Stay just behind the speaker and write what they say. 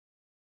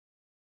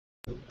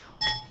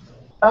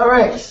All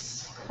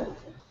right.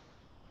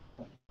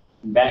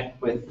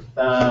 Back with,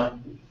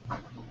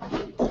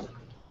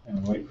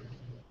 wait,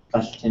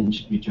 Dustin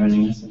should be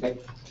joining us, okay?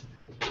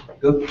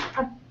 Go.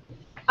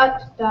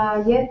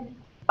 Atdaye.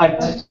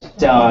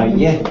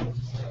 Atdaye.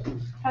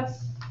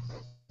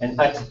 And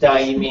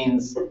atdaye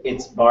means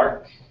it's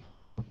bark.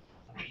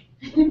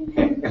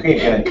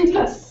 Okay, good.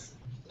 Tuss.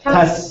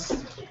 Tuss.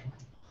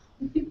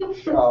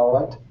 Oh,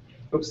 what?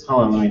 Oops,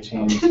 hold on, let me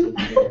change.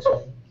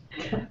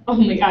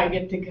 Only I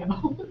get to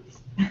go.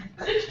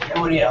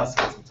 Nobody else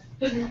gets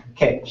it.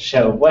 Okay,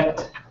 show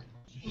what?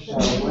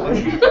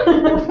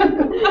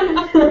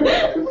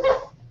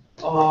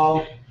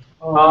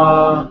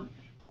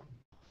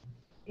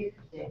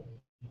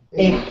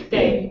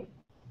 Ikde.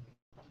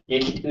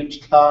 Yekit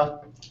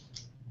uchta.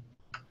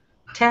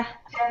 Te.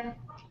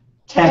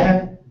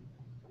 Te.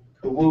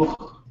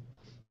 Kuwuch.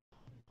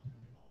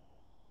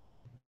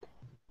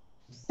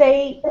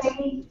 Say.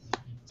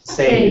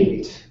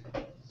 Saved.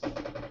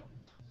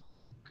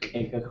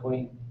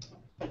 Ekakui.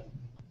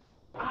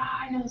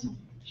 I know some.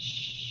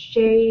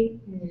 Shay.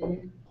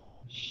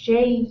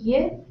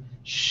 Shaye.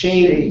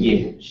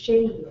 Sheye.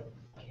 Shaye.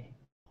 Okay.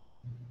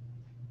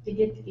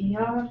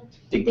 Digitiya.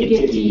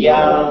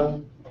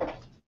 Digitiya.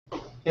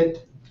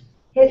 Hit.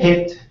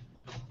 Hit.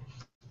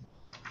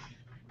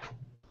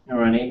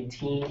 We're on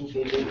 18,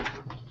 baby.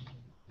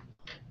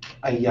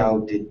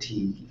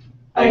 Ayauditi.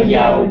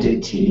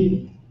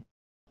 Ayauditi.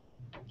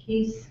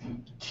 Keys.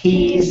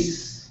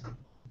 Keys.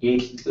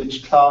 Yekit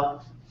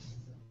uchta.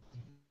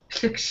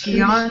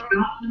 Shukshian.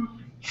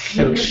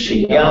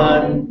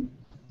 Shukshiyan.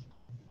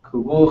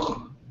 Kuwuch.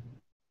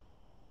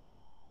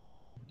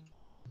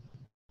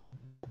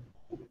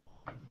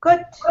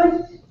 Good.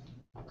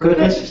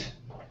 Good.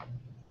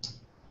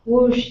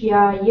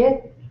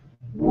 Wushyaye.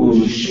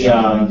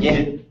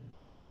 Wushyaye.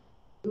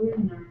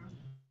 Una.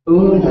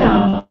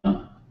 Una.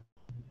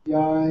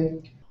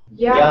 Yai.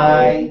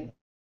 Yai.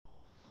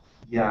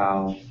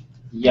 Yao.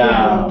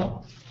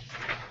 Yao.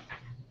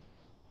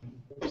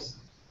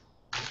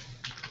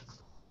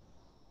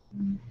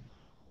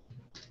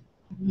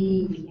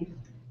 Yi.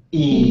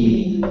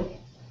 E.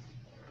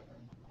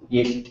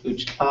 Yekit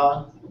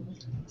uchta.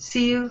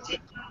 See you.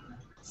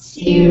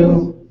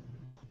 Siu.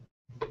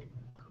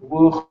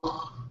 Kuwuch.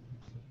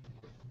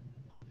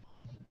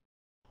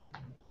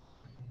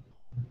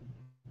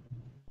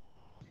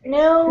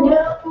 No.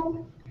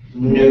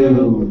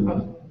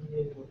 Nu.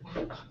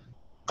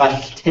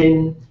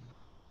 Qaltin.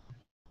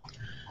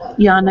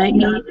 Yana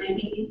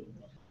eat.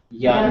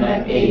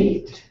 Yana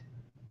 8.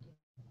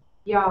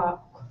 Ya.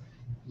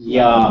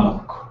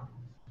 Yak.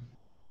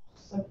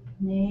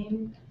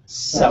 Name.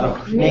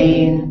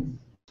 Saknain.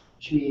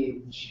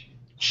 Cheech.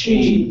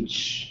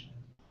 Cheech.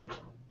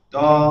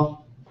 Da.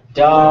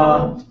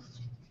 Da.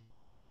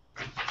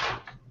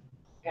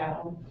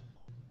 Gal.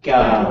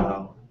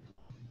 Gal.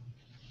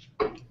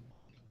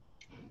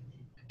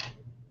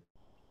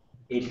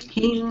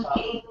 Heen.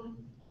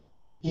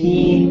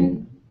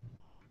 Heen.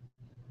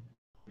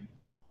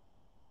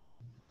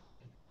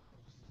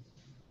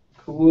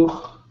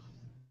 Kuwuch.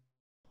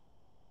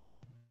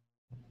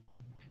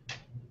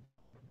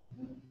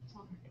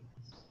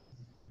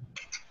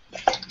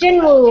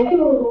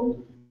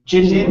 Jinwoo.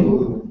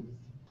 Jinwoo.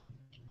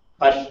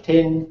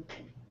 Qaltin.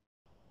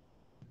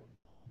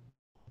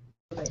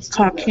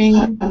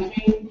 Talking.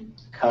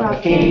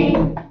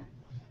 Kakain.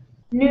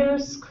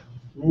 Nusk.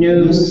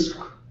 Nusk.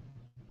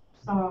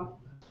 Sock.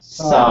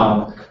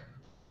 Sock.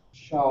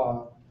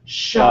 Shaw.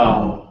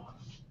 Shaw.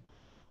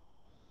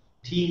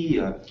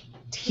 Tia.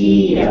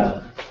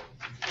 Tia.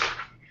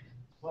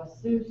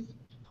 Wasus.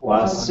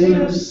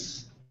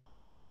 Wasus.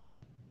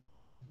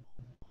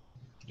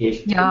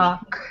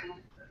 Yak.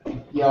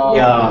 Ya.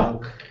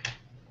 Yak.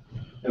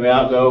 And we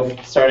all go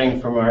starting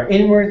from our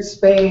inward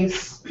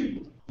space.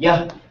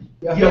 Ya.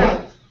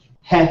 Ya.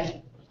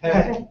 He.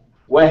 He.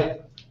 We.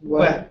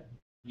 We.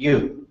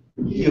 You.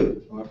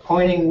 You. We're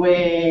pointing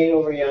way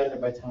over yonder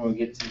by the time we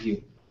get to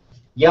you.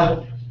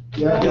 Ya.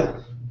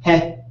 Ya.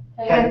 He.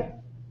 He.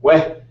 We.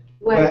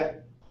 We.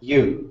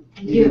 You.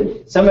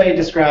 You. Somebody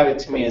describe it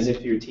to me as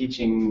if you're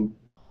teaching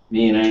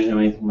me and I don't know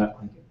anything about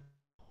Tlingit.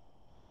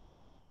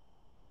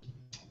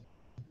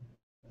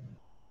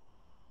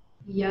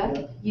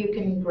 Yeah, you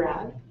can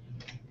grab.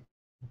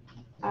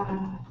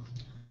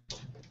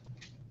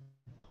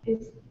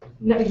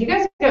 No, you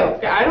guys go.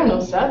 I don't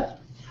know stuff.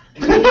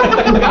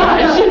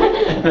 Gosh.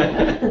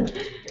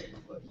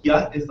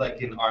 Yut is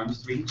like in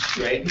arm's reach,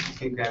 right? You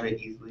can grab it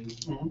easily.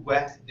 Mhm.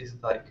 Wet is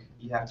like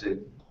you have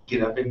to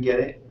get up and get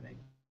it.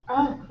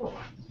 Oh, cool.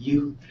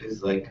 You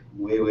is like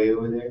way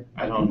over there.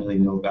 I don't really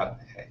know about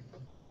the head.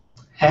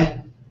 He.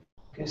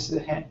 Guess the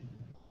he.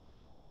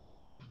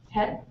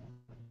 Head.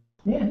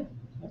 Yeah.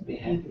 That'd be You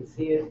he. can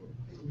see it,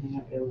 you may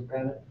not be able to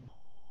grab it.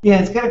 Yeah,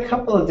 it's got a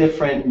couple of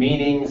different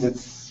meanings.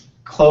 It's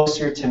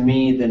closer to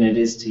me than it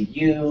is to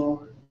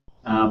you,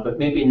 but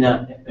maybe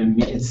not.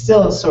 It's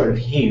still sort of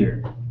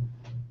here.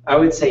 I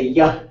would say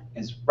ya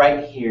is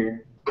right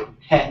here,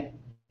 he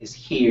is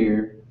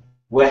here,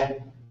 we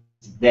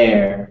is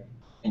there,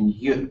 and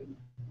you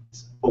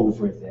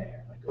over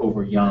there, like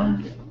over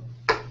yonder.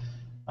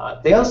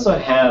 They also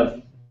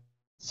have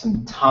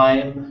some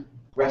time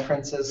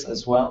references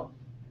as well.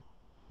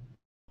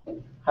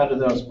 How do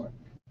those work?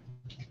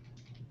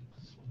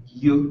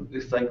 You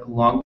is like a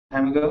long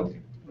time ago,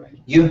 right?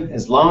 You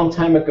is long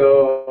time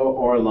ago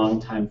or a long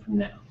time from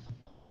now.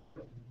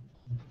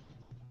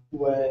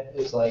 What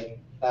is like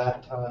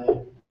that time?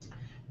 Or-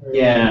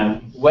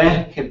 Yeah,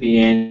 weh could be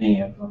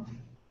any of them.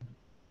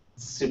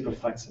 It's super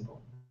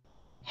flexible.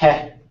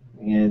 Heh,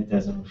 it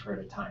doesn't refer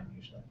to time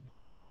usually.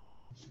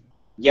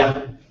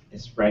 Yeah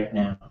is right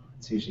now.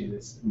 It's usually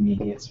this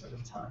immediate sort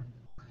of time.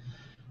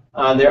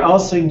 They're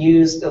also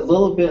used a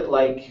little bit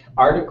like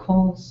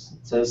articles,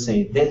 so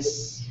say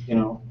this,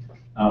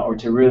 or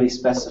to really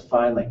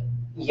specify like,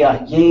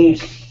 yeah, yay,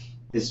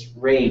 this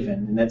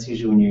raven, and that's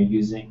usually when you're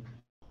using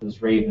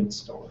those raven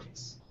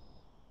stories.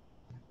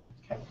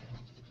 Okay.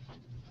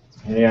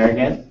 Here they are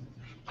again.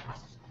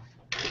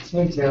 It's an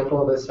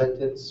example of a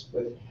sentence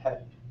with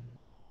head.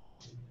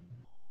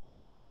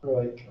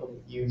 Or like a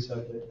use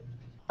of it.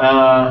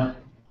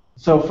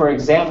 So for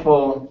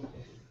example,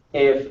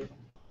 if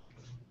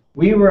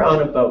we were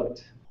on a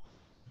boat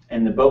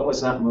and the boat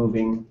was not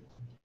moving,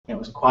 it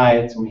was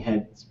quiet and we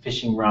had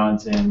fishing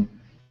rods in,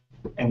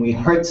 and we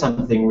heard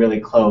something really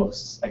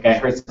close, like I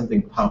heard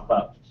something pop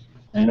up.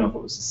 I don't know if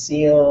it was a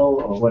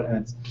seal or what.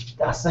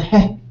 That's a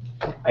heh.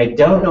 I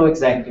don't know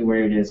exactly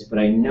where it is, but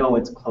I know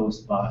it's close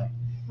by.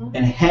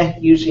 And heh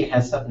usually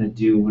has something to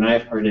do, when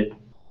I've heard it,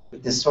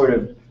 with this sort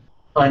of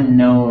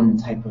unknown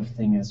type of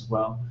thing as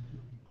well.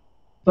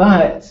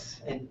 But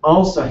it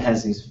also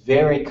has these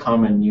very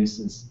common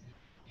uses.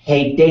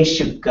 Heyday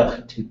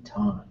shugah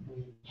tutan.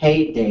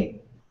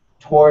 Heyday,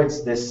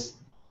 towards this,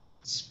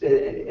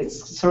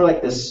 it's sort of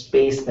like the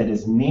space that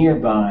is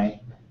nearby,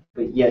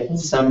 but yet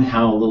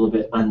somehow a little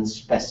bit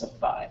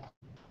unspecified.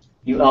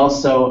 You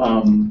also,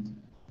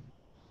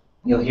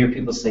 you'll hear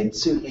people say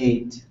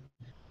tsuheit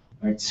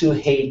or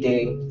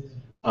tsuheyday.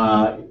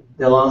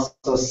 They'll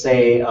also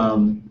say,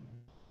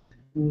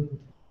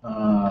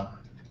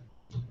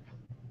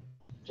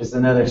 there's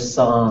another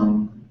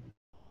song.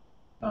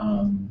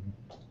 Let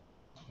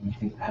me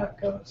think how it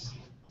goes.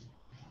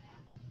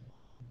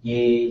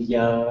 Ye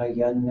ya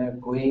yana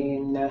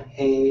gwena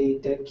he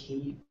da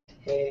keep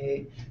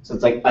he. So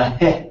it's like a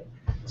he.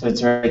 So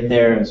it's right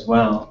there as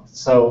well.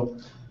 So,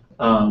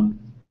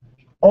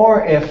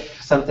 or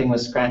if something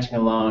was scratching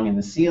along in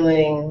the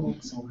ceiling,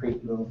 some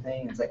creepy little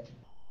thing, it's like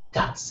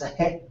that's a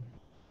he.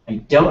 I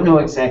don't know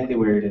exactly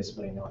where it is,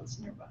 but I know it's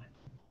nearby.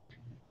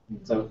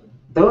 So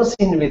those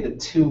seem to be the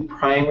two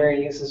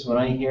primary uses when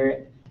I hear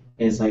it,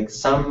 is like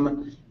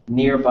some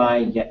nearby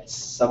yet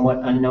somewhat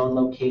unknown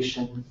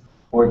location,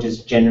 or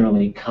just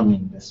generally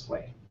coming this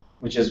way,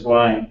 which is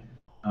why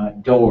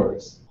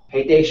doors,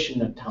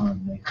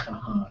 Hedeshinatan,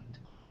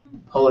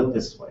 pull it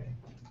this way,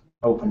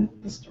 open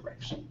it this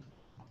direction,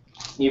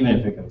 even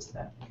if it goes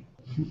that way,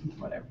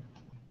 whatever.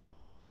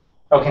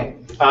 Okay,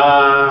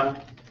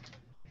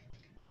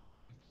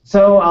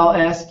 so I'll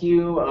ask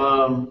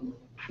you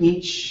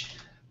each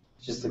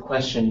just the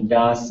question,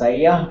 da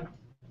saya.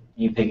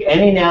 You pick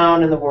any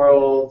noun in the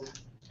world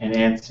and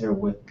answer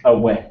with a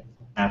we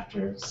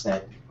after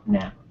said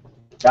noun.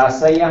 Da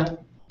saya,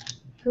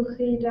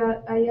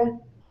 Kuchida aya.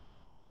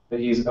 but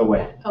use a we.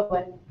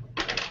 Away.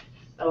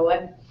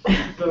 Away.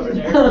 Over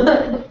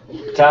there.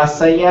 Da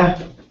saya,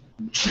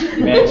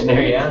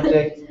 imaginary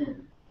object.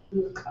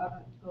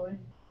 Away.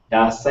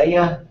 Da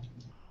saya,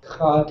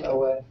 Caught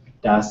away.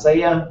 da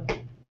saya,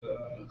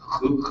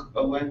 Chuk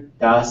away.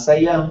 da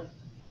saya.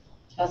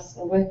 Us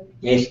away.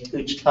 Yes,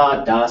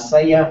 uchta da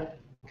saya.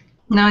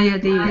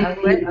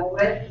 Nayadi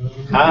away.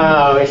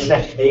 How is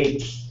that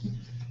eight?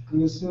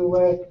 Goose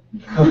away.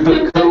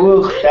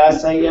 Kuwuk da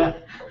saya.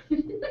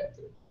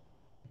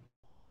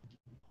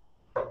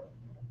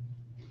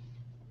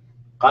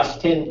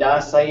 Qashtin da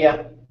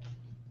saya.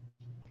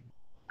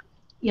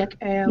 Yak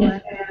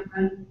away.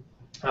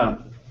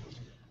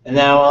 And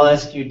now I'll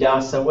ask you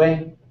das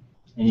away,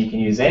 and you can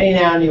use any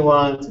noun you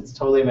want. It's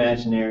totally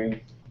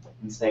imaginary.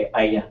 And say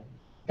aya,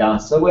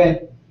 das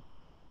away,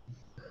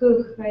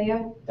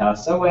 Kuchaya.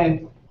 das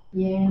away,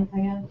 Yeah, I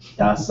got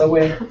das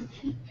away.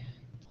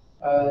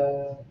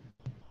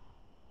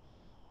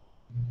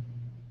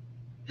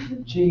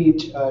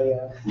 Cheech,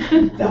 yeah.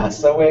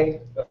 Das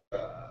away,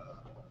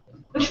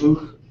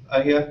 Chuk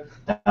aya.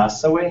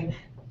 das away.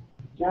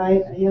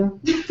 yeah.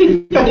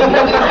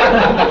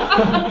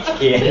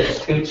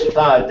 Yes,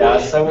 uchta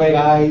das away.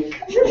 Guy.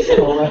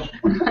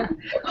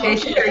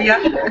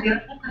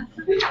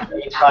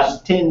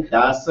 Qashtin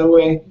das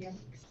away.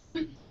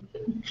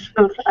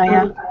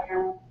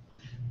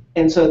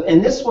 And so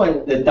in this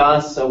one, the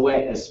das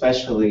away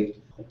especially,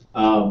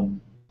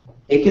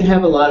 it can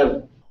have a lot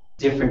of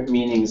different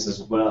meanings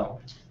as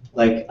well.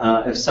 Like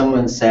if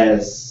someone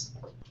says,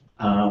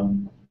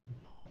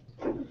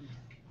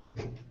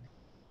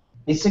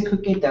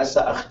 "Nisikuke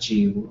dasa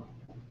archiu,"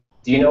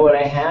 do you know what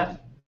I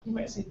have? You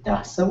might say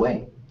das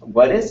away.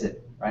 What is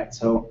it, right?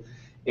 So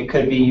it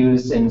could be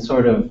used in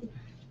sort of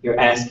you're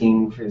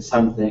asking for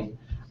something.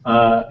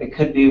 It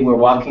could be we're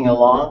walking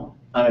along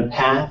on a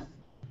path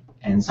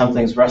and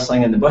something's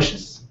rustling in the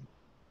bushes.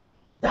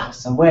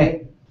 Das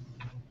away.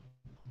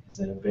 Is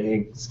it a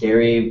big,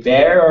 scary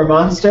bear or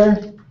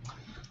monster?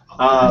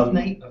 Last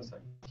night, oh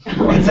sorry.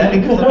 What's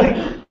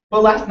that?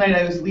 Well, last night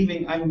I was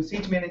leaving. I'm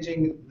stage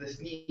managing the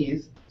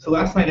sneeze. So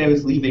last night I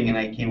was leaving and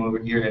I came over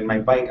here and my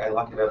bike, I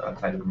locked it up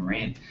outside of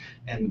Moran.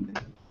 And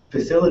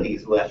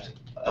facilities left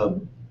a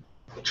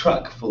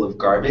truck full of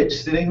garbage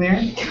sitting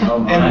there. Oh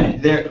my.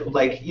 And they're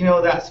like, you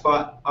know that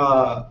spot,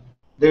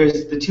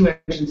 there's the two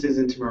entrances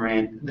into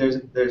Moran.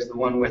 There's the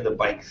one where the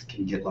bikes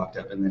can get locked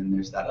up, and then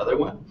there's that other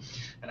one.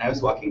 And I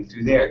was walking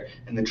through there,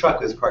 and the truck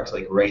was parked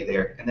like right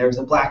there, and there was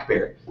a black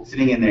bear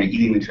sitting in there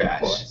eating the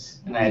trash,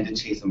 and I had to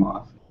chase him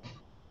off.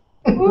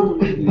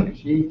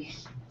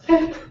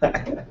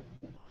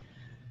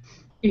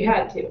 You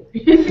had to.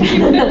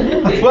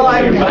 Well,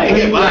 I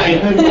You're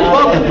right.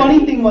 Well, the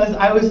funny thing was,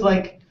 I was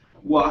like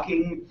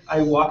walking.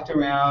 I walked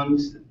around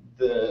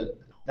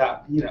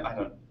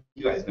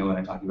you guys know what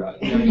I'm talking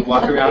about. You know, you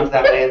walk around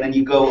that way, and then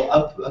you go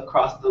up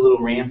across the little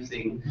ramp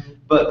thing.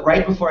 But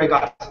right before I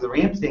got to the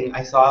ramp thing,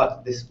 I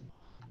saw this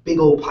big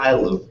old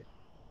pile of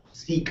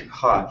Sikh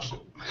hot.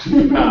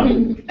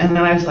 And then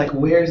I was like,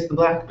 "Where's the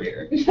black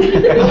bear?"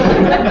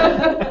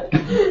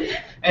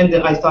 And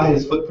then I saw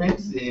his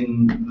footprints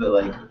in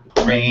the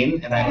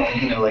rain, and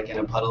I, like in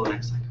a puddle, and I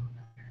was like,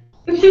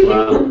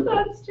 Wow.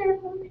 That's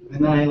terrifying.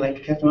 and then I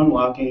kept on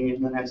walking,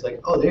 and then I was like,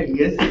 "Oh, there he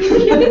is."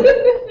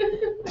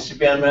 This should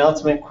be on my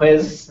ultimate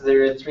quiz.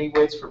 There are 3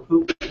 words for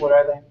poop. What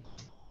are they?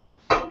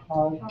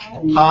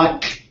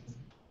 Hot.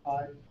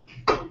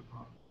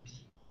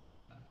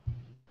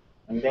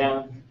 I'm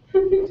down.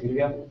 2 to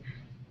go.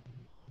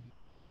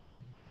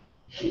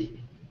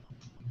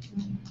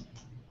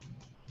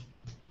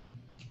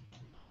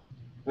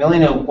 We only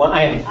know one.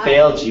 I have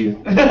failed you.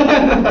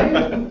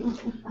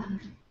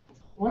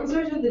 One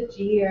starts with a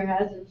G or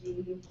has a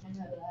G. I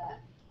know that.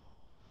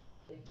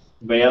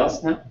 Anybody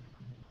else? No?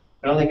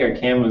 I don't think our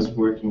camera's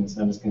working,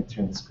 so I'm just going to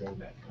turn the screen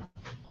back on.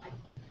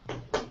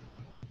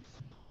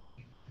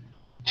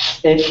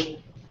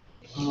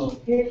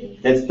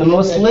 That's the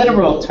most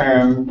literal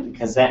term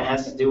because that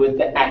has to do with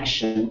the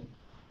action.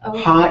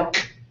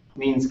 Hot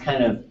means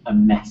kind of a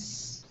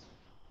mess.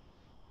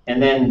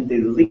 And then the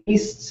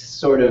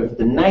least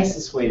the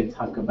nicest way to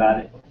talk about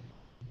it,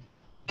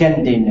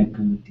 Gande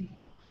Nagudi.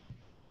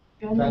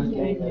 Gande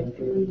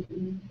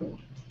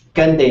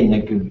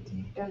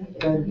Nagudi.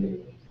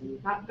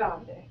 Not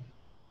Gandhi.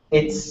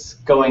 It's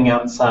going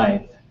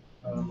outside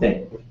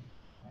thing.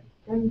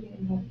 And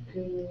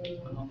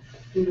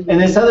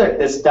this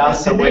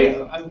dasa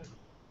way,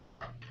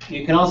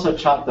 you can also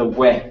chop the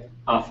we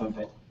off of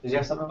it. Did you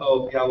have something?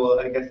 Oh, yeah, well,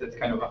 I guess that's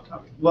kind of off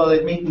topic. Well,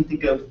 it made me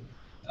think of,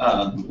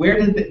 where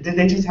did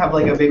they just have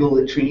a big old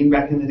latrine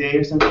back in the day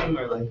or something,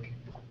 or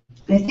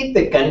I think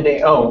the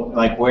Gande,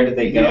 where did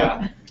they go?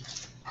 Yeah.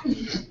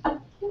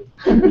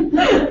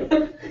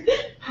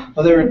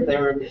 Well,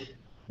 there were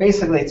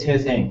basically 2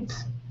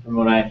 things from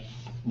what I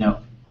know.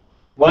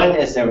 One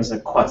is there was a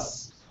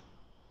kwas.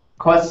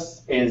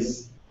 Kwas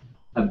is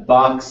a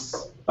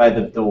box by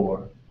the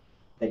door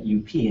that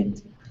you pee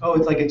into. Oh,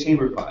 it's like a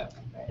chamber pot.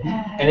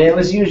 And it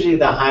was usually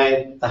the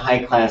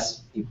high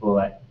class people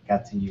that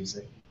got to use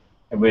it.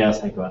 Everybody else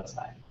had to go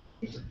outside.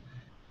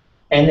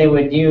 And they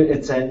would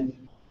use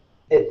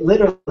it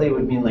literally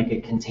would mean like a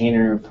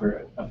container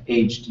of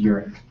aged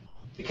urine,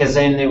 because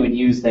then they would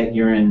use that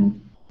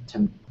urine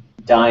to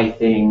dye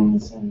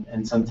things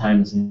and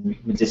sometimes in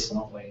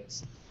medicinal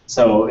ways.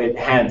 So it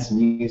had some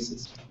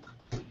uses.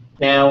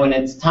 Now, when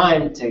it's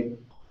time to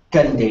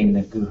gande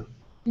nagu,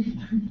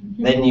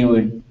 then you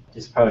would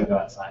just probably go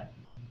outside.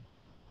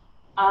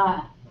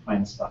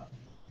 Find stuff.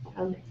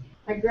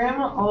 My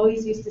grandma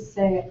always used to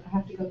say, I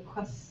have to go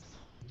quest.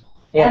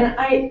 Yeah.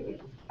 And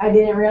I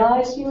didn't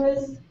realize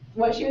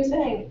what she was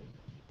saying.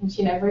 And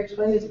she never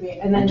explained it to me.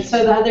 And then,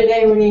 so the other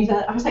day when you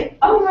said, I was like,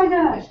 oh my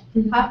gosh,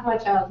 half my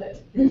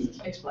childhood is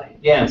explained.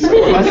 Yeah,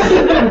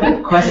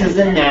 so quest is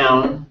a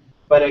noun,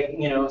 but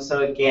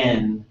so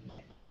again,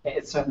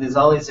 there's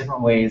all these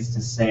different ways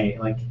to say,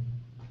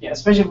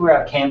 especially if we're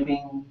out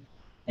camping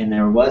and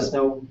there was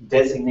no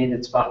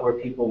designated spot where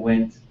people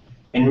went.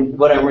 And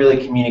what I'm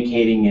really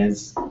communicating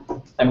is,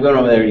 I'm going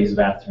over there to use the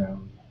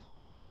bathroom.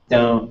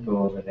 Don't go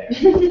over there.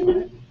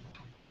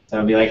 So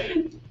I'll be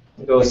like,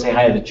 go say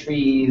hi to the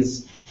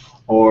trees,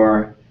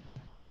 or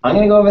I'm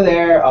going to go over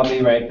there, I'll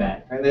be right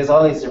back. Right? There's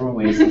all these different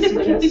ways to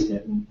suggest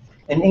it.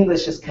 And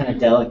English is kind of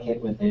delicate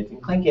with it,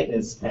 and Tlingit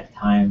is at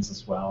times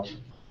as well.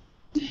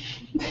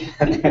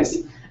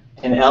 There's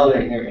an elder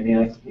here, and he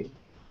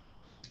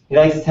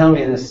likes to tell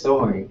me this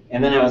story.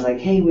 And then I was like,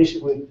 hey,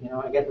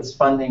 I get this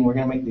funding, we're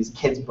going to make these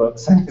kids'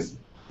 books. And he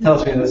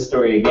tells me this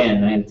story again,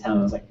 and I had to tell him,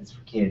 I was like, it's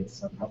for kids,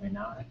 so probably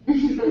not.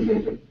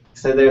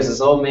 So there's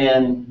this old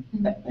man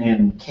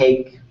named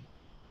Cake,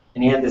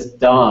 and he had this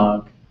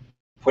dog.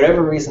 For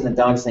whatever reason, the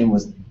dog's name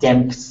was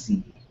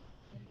Dempsey.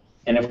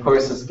 And of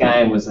course, this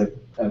guy was a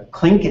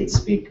Tlingit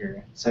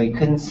speaker, so he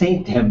couldn't say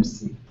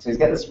Dempsey. So he's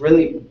got this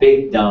really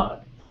big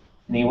dog.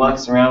 And he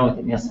walks around with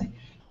it and he'll say,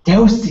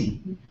 Dosi,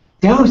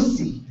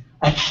 Dosi,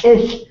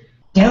 Achish,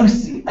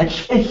 Dosi,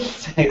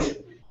 Achish.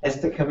 That's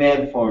the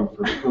command form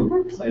for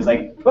poop. So he's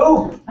like,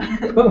 poop,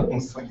 poop.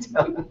 He's like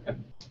telling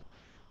him.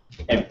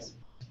 Anyways.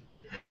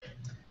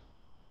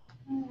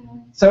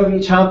 So if you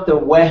chop the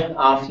we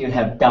off, you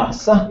have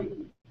dasa.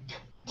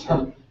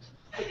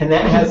 And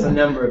that has a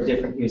number of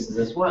different uses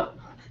as well.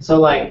 So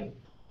like,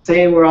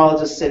 say we're all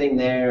just sitting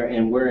there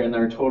and we're in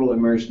our total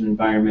immersion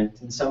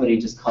environment and somebody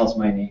just calls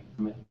my name.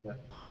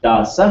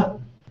 Dasa.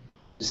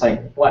 Just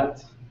like,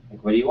 what?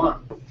 Like, what do you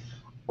want?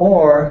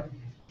 Or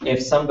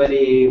if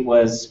somebody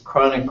was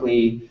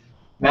chronically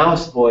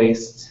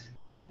mouse-voiced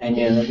and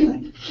you're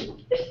like,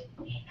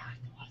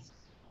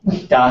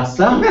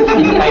 Dasa,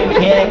 I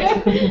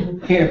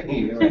can't hear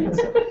you. Right?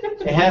 So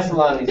it has a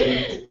lot of these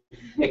things.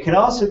 It could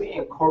also be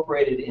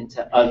incorporated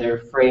into other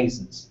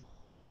phrases.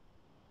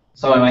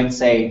 So I might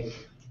say,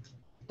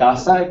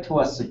 Dasa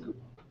tuasuku.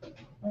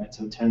 Right?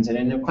 So it turns it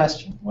into a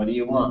question. What do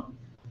you want?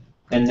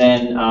 And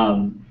then,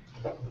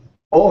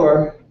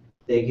 or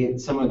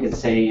someone could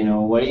say, you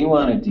know, what do you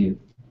want to do?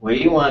 What do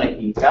you want to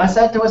eat?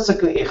 Dasa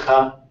tuasuku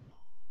iha.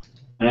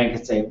 And I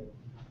could say,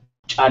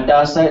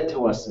 Dasa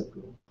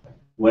tuasuku.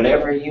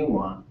 Whatever you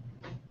want.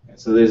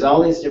 So there's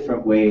all these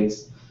different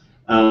ways.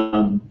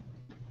 Dasa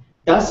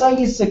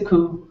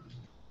yisaku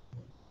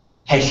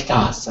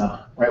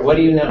heshtasa. Right? What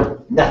do you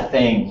know?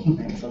 Nothing.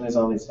 Right? So there's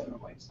all these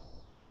different ways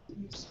to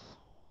use.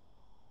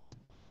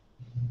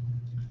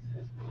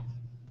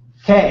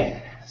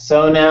 Okay.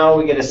 So now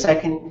we get a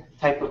second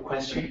type of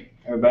question.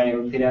 Everybody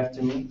repeat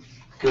after me.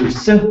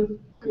 Gusu.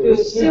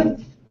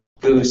 Gusu.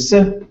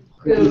 Gusu.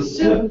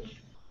 Gusu.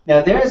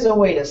 Now there's a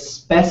way to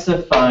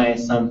specify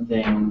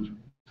something.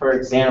 For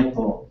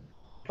example,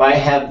 if I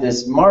have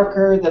this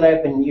marker that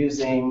I've been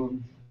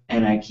using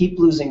and I keep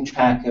losing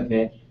track of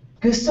it,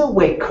 gusu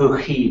we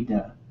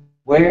kuhida.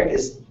 Where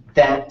is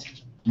that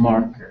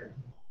marker?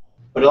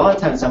 But a lot of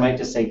times I might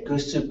just say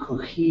gusu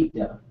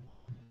kuhida.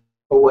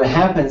 But what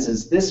happens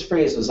is this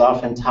phrase was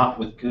often taught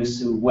with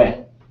gusu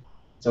we.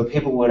 So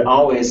people would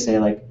always say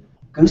like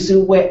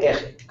gusu we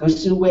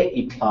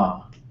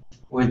itla,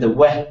 where the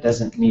we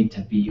doesn't need to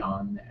be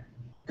on there.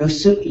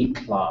 Gusu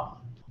itla.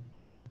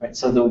 Right?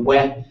 So the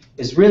we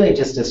is really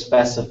just to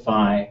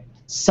specify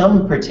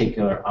some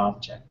particular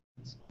object,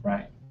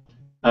 right?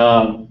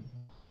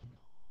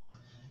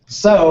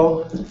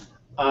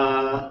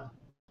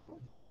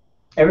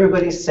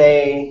 Everybody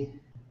say.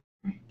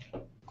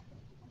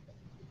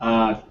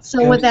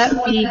 So would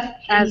that be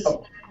as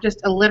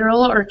just a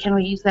literal, or can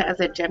we use that as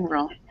a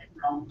general?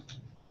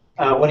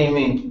 What do you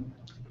mean?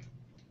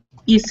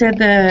 You said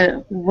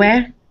the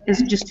we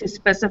is just to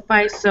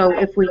specify, so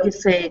if we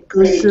just say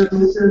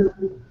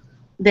gusu,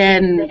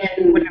 then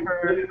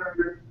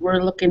whatever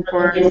we're looking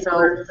for,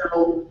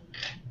 so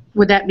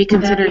would that be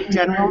considered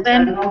general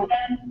then?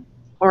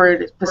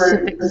 Or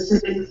specific?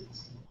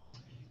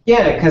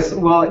 Yeah, because,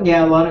 well,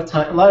 yeah, a lot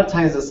of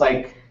times it's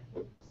like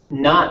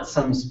not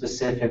some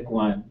specific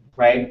one,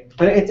 right?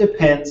 But it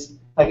depends.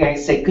 Like I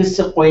say,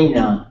 gusu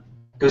koina,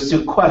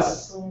 gusu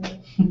kwas,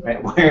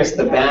 right? Where's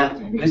the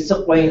bathroom?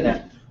 Gusu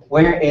koina.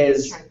 Where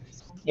is,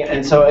 yeah,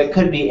 and so it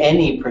could be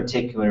any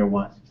particular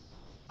one.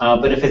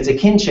 But if it's a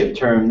kinship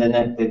term,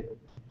 then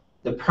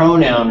the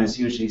pronoun is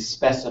usually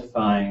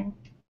specifying,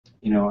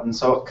 you know, and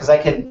so, because I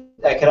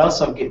could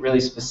also get really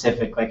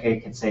specific, like I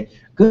could say,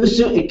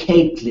 gusu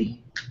ikatli,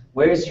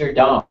 where's your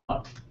dog?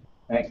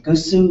 Right?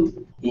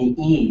 Gusu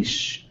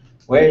iish,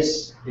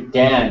 where's your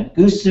dad?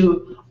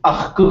 Gusu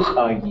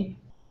achkuchayi,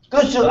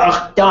 gusu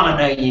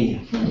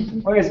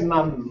achdanayi, where's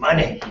my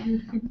money?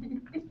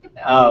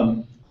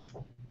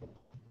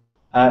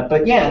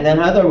 But yeah, and then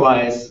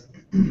otherwise,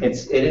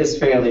 it is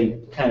fairly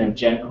kind of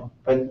general.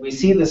 But we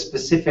see the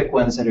specific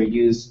ones that are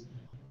used,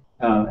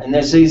 and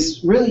there's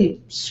these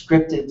really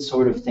scripted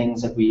sort of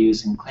things that we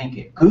use in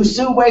Tlingit.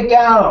 Gusu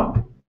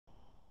wegao!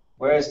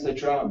 Where's the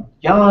drum?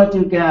 Ya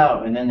do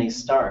gao! And then they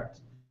start.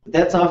 But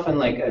that's often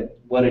like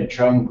what a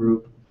drum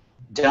group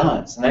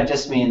does, and that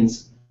just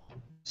means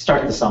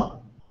start the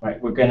song, right?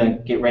 We're gonna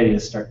get ready to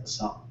start the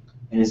song,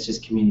 and it's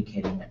just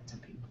communicating that to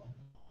people.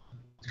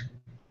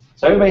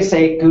 So everybody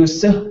say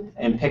gusu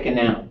and pick a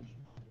noun.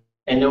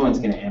 And no one's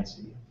going to answer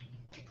you.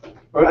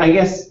 Or I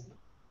guess...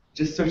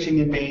 Just searching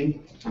in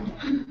vain.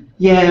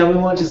 Yeah, we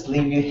won't just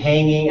leave you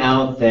hanging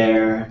out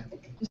there.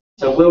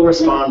 So we'll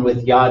respond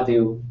with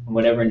yadu,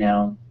 whatever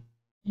noun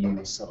you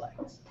select.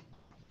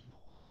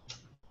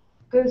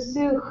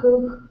 Gusu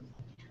hu.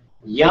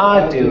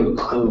 Yadu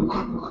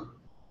hu.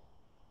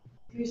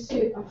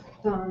 Gusu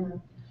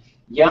afdana.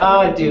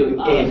 Yadu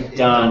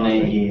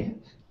idanayi.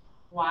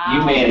 Wow.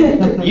 You made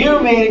it. You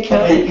made it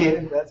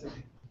complicated. That's it.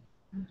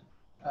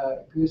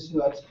 Gusu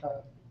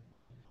atka.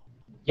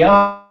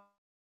 Ya.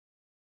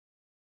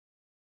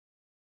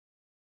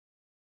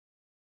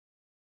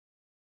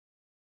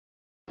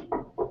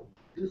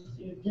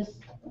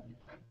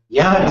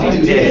 Yeah,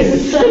 do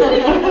this.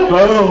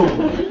 Boom.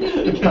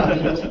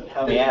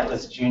 Tell me,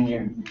 Atlas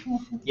Jr.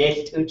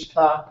 Yes,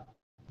 Tuchka.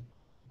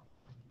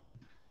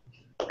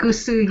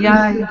 Gusu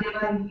ya.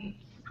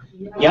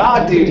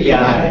 Yadu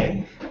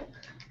yai.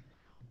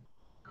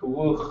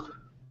 Kuwuch.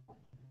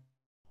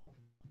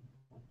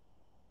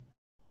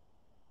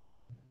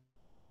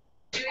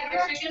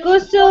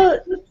 Gusu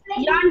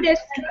yandis,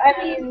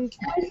 gusu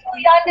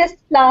yandis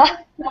la.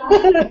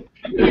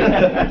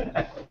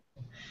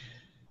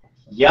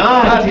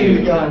 Yadu.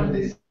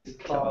 Yandis.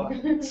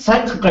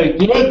 Satko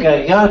yega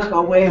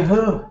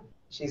yakawehu.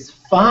 She's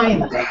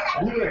fine.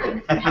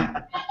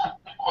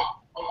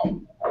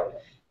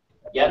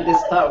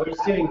 Yandis thought we're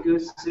just doing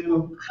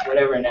gusu,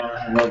 whatever now,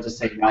 and we'll just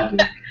say yadu.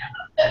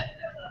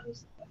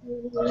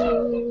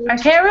 I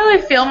can't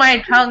really feel my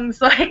tongue,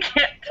 so I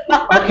can't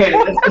talk. Okay,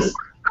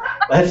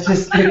 let's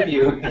just skip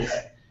you. 'Cause,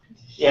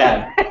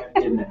 yeah, I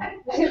didn't. I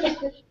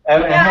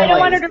had don't like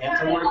want her to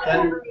dental work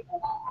done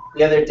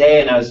the other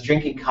day, and I was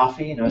drinking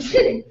coffee, and I was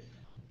thinking,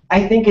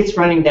 I think it's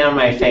running down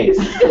my face,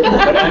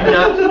 but I'm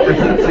not.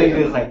 So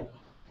it's like,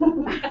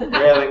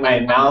 really, my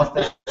mouth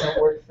doesn't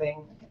work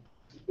thing.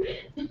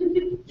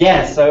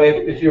 Yeah, so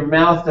if your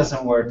mouth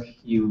doesn't work,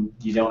 you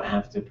don't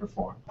have to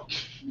perform.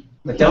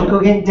 But don't go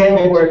get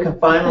dental work on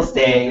finals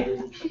day.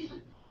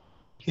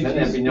 Could Then you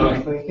there'd be no-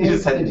 speak Tlingit? you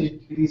just had to-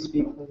 Could you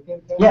speak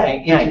Tlingit?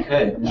 Yeah, I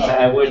could. And so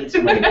I would,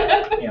 to my,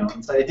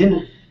 and so I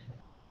didn't,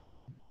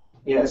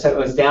 so it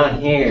was down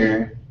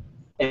here,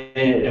 and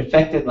it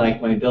affected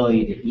like my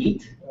ability to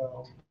eat,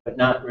 Oh. but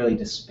not really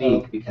to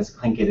speak because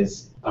Tlingit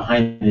is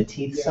behind the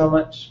teeth so Yeah.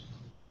 much.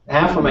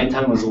 Half of my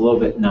tongue was a little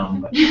bit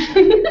numb, but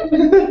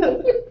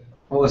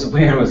what was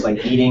weird was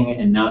like eating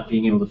and not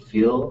being able to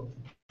feel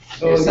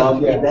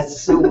yourself. Yeah. That's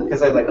so,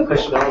 because I like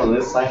pushed it all on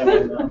this side of my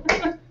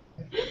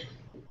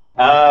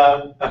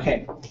mouth.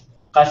 Okay.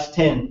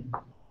 Qashtin.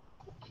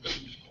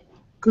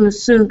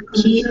 Gusu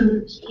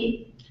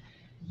ki.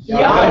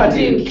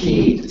 Yadu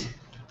Keet.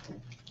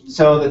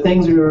 So the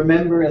things we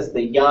remember is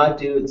the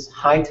Yadu, it's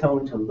high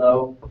tone to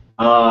low.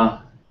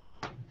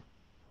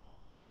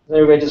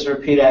 Everybody just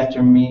repeat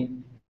after me.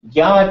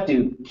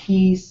 Yadu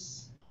Kees.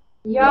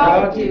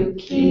 Yadu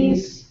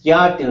keys.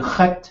 Yadu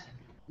Khat.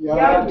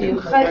 Yadu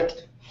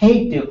chet.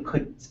 Hedu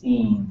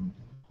Kutzin.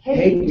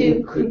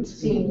 Hedu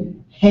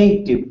kutsin.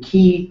 Hedu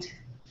Keet.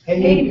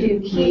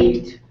 Hedu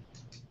keet.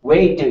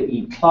 Wedu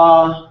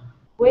Ikla.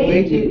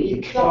 Wedu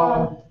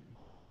ikla.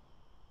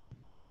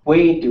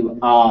 Wedu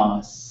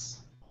As.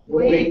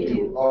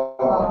 Wedu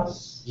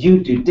os. You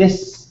do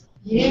this.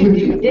 You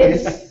do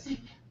this.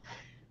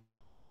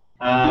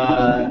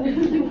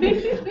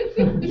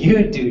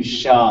 You do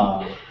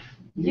Shah.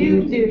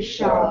 You do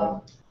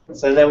shaw.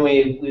 So then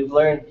we've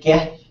learned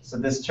get. So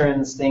this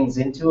turns things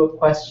into a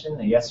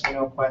question, a yes or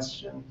no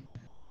question.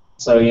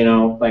 So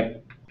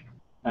like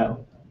I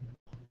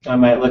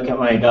might look at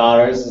my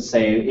daughters and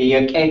say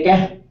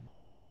 "Iyakeke,"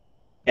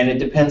 and it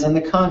depends on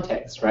the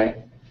context,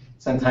 right?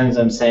 Sometimes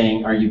I'm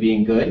saying, "Are you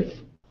being good?"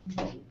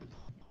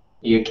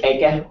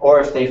 "Iyakeke," or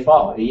if they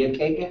fall,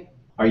 "Iyakeke,"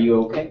 are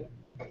you okay?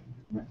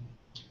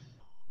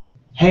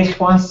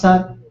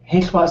 Hechwasake.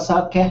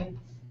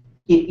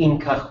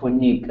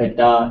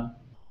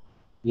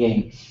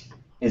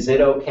 Is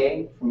it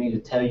okay for me to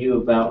tell you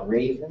about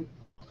Raven?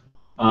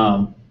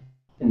 And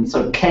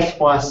so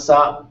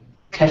keshwasake,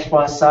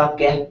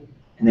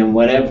 and then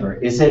whatever.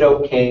 Is it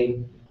okay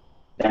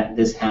that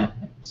this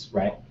happens,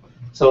 right?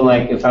 So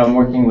like if I'm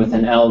working with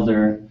an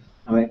elder,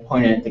 I might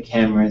point at the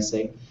camera and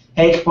say,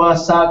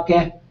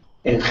 Hechwasake,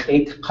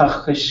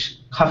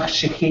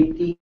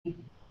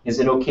 is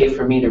it okay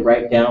for me to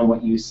write down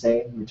what you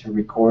say or to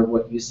record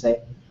what you say?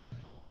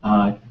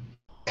 Is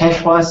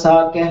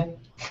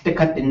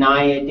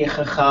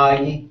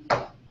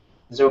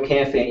it okay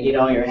if I eat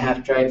all your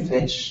half-dried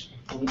fish?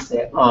 And you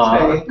say,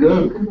 ah.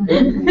 Good.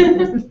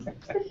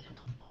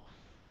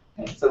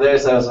 Okay, so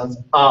there's those ones.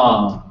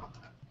 Ah.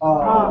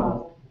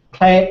 Oh.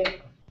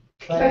 Cake.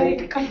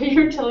 Like,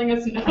 you're telling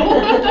us no.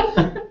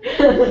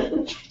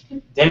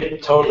 They're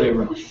totally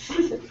wrong.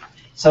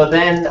 So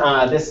then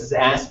this is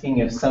asking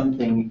if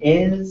something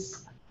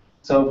is.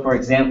 So for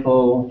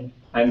example,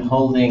 I'm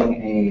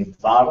holding a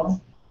bottle.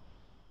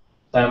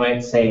 So I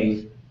might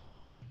say,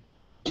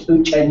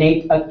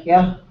 Uchanate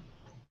akya.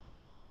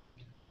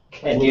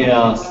 And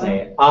I'll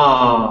say,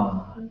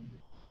 ah.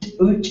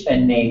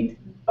 Uchanate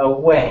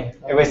away.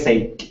 Everybody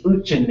say,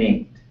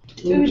 uchanate.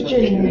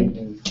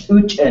 Uchanate.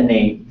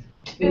 Uchanate.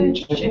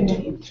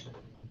 Uchanate.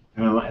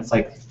 It's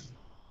like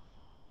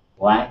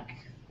black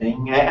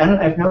thing.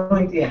 I have no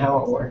idea how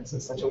it works.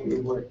 It's such a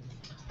weird word.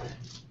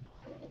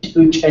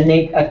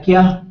 Uchanate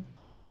akya.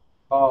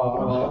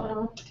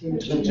 Oh.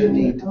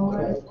 Okay.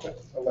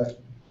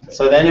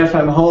 So then if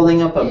I'm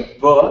holding up a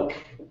book,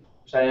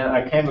 which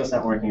our camera's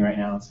not working right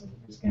now, so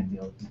we're just going to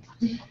deal with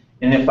it.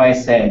 And if I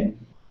said,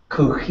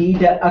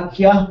 Kuhida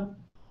akya.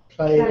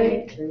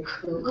 Okay,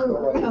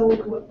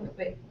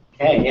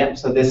 yep,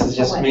 so this is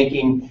just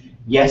making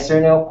yes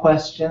or no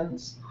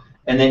questions.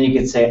 And then you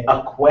could say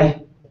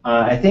akwe.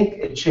 I think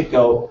it should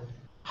go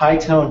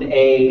high-toned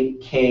A,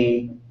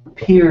 K,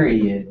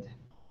 period,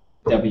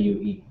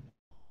 W-E.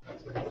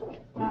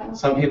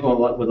 Some people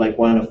would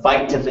want to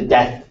fight to the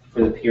death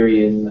for the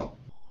period.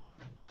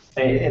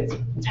 It's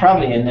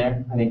probably in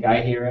there. I think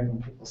I hear it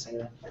when people say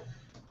that.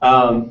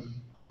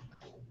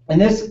 And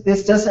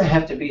this doesn't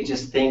have to be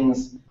just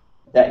things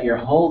that you're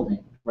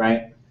holding,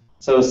 right?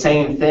 So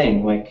same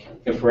thing, like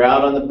if we're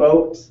out on the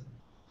boat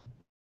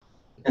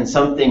and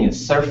something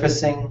is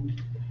surfacing,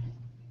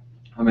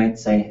 I might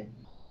say,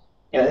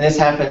 this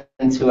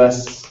happened to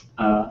us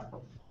a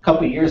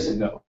couple years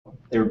ago.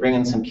 They were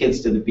bringing some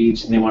kids to the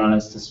beach and they wanted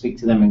us to speak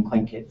to them in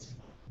Tlingit.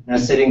 And I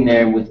was sitting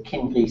there with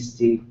Kin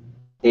Christie,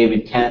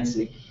 David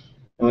Katzy,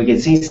 and we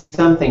could see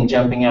something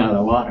jumping out of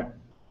the water.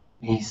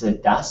 And he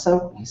said,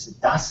 Daso? He said,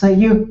 Dasa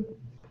you?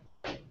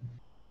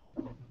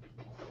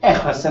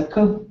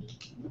 Echasaku?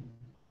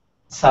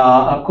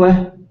 Sa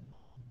akwe?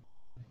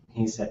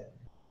 He said,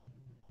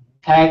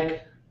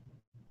 Tag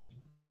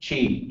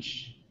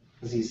Cheech.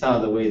 Because he saw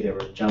the way they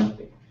were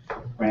jumping.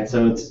 Right?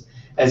 So it's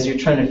as you're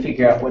trying to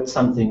figure out what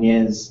something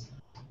is,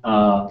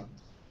 and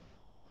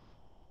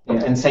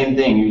same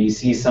thing, you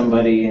see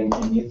somebody and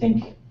you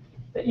think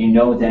that you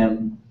know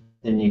them,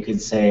 then you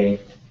could say,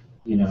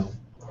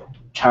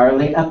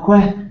 Charlie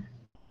Akwe,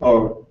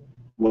 or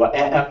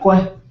Wa'e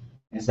Akwe,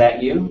 is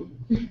that you?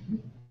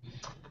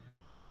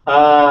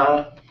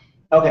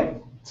 Okay,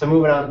 so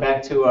moving on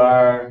back to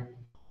our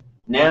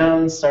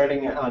nouns,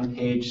 starting on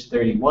page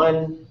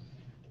 31.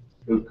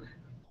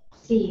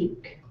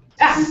 Seek.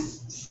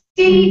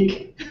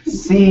 Seek.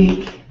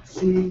 Seek.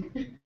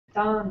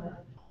 Donna.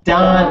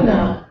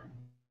 Donna.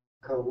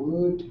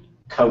 Kawud.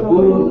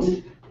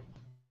 Kawud.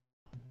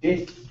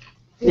 Dis.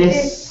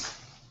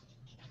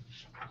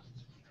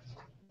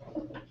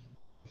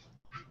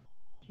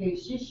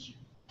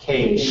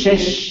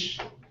 Keshish.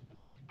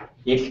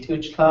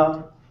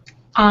 Yichtujka.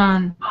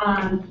 On.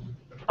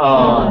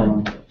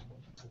 On.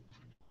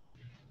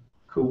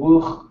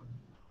 Kuwuch.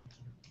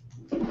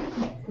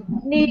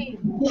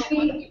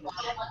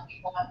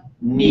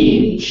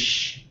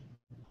 Niche.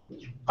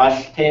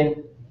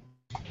 Ashtin.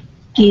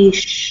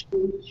 Gish.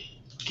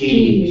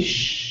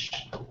 Gish.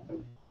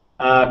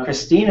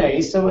 Christina, are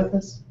you still with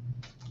us?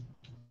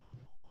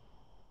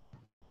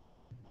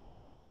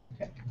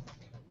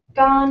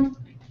 Gone.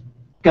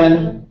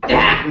 Gun.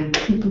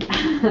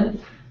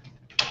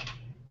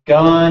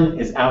 Gone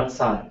is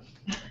outside.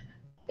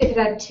 If it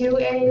had two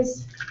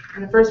A's,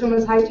 and the first one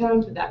was high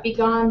toned, would that be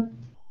gone?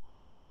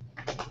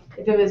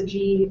 If it was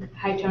G,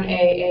 high tone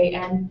A,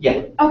 A-N?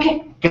 Yeah.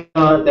 Okay.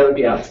 Gone, that would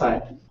be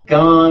outside.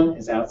 Gone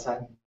is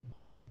outside.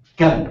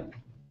 Gun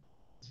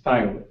is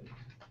firewood.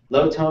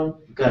 Low tone,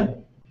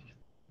 gun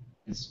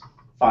is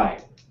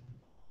fire.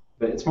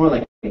 But it's more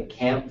like a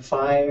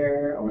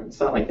campfire, or it's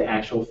not like the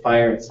actual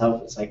fire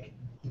itself, it's like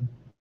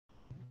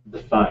the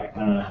fire. I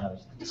don't know how to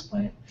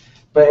explain it.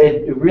 But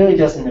it really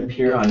doesn't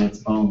appear on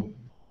its own.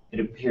 It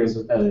appears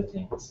with other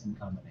things in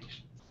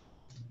combination.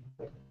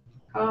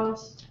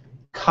 Cost.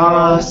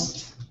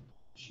 Cost.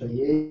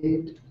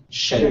 Shayed.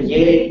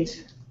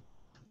 Shayet.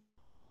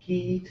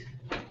 Keet.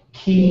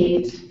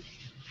 Keet.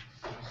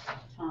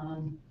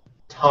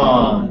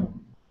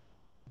 Ton.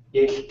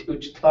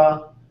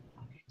 Yichtujka.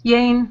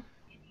 Yain.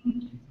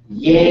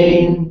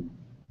 Yain.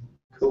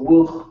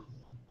 Kuwuch.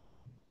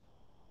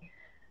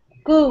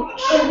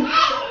 Gooch.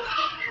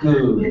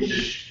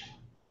 Gooch.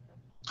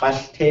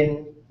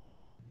 Qashtin.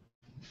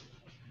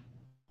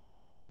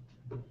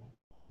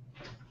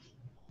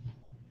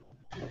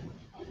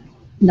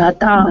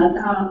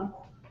 Nada.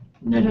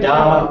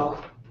 Nadab.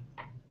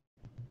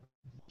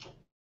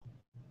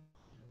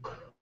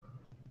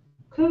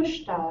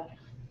 Kushta.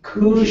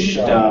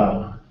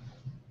 Kushta.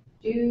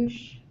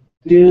 Douche.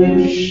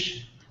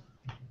 Douche.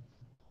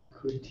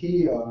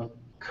 Kutia.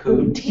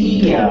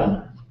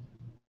 Kutia.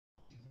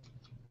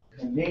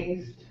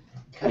 Kanast.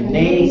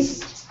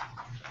 Kanast.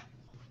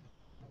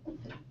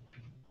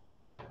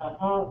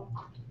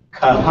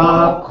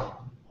 Kahak.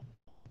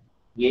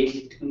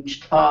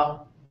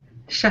 Yichtujka.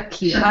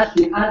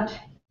 Shakiat.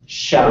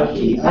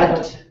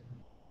 Shakiat.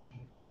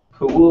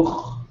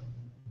 Kuwuch.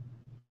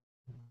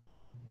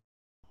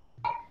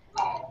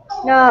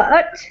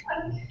 Naat.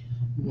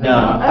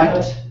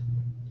 Na'at.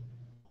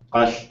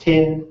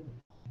 Qashtin.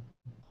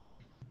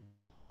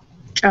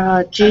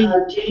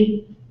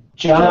 Jaji.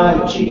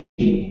 Jaji.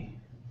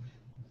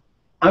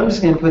 I'm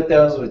just going to put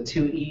those with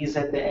two E's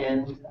at the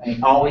end. I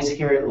always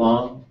hear it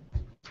long.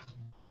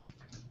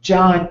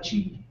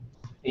 Jaji.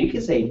 You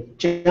can say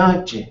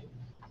Jaji,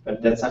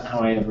 but that's not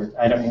how I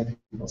don't hear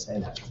people say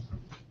that.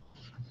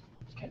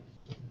 Okay.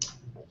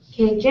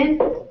 Cajun.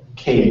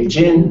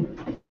 Cajun.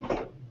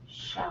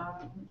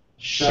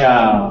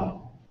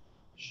 Shao.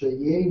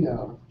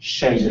 Shayena.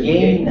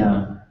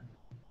 Shayena.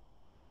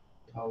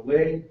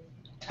 Away.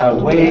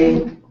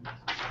 Taway.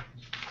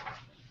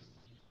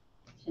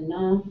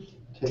 Tana.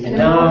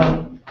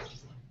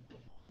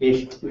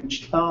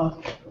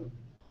 Yichtujta.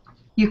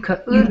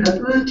 Yukaut.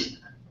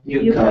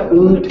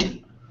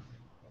 Yukaut.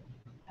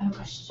 Oh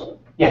gosh.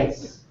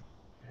 Yes.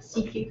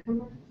 Sea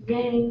cucumber.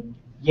 Yang.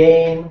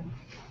 Yang.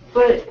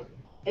 But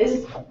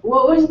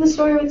what was the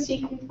story with sea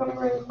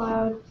cucumber and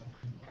cloud?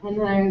 And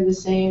they're the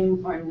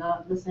same or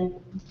not the same?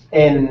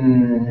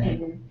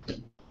 In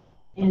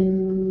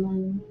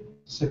In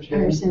Or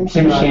Simshan.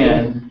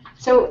 Simshan.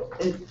 So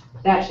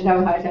that should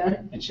have a high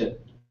tone. It should.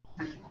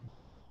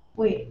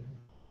 Wait.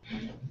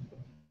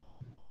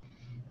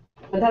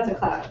 But that's a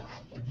cloud.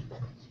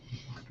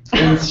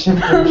 And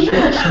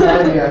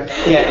Shmalyak.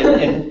 Yeah,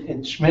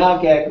 in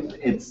Shmalgek,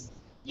 it's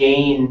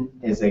Yain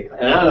is a,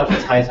 and I don't know if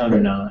it's high tone or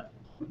not.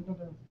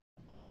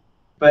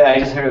 But I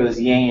just heard it was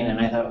Yain, and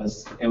I thought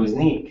it was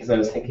neat because I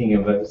was thinking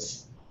of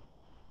it.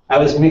 I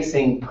was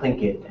mixing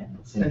Tlingit and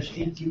A sea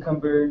Simshan.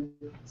 cucumber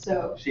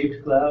So,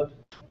 shaped cloud.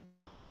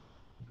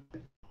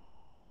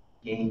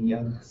 Yang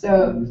young.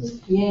 so,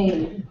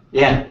 yay.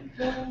 Yeah.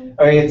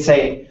 Or you'd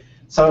say,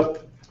 so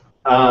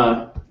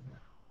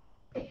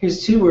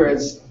here's two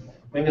words.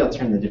 Maybe I'll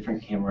turn the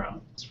different camera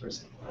on just for a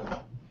second.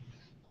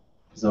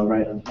 Because I'll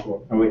write on the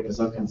board. Oh wait, there's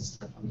all kinds of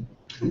stuff on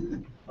there.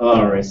 Oh,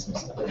 I'll erase some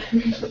stuff.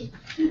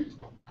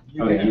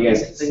 Oh yeah, you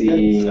guys can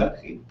see.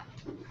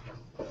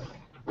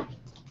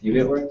 Maybe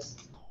it works.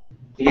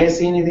 Do you guys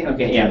see anything?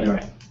 Okay, yeah, they're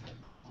right.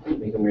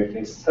 Making weird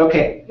faces.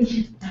 Okay,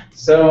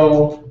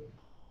 so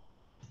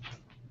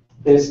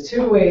there's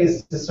two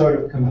ways to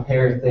sort of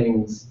compare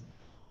things.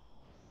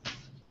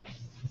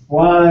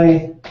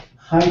 Y,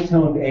 high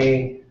tone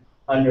A,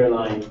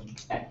 underline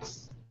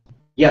X.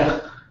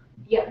 Yeah.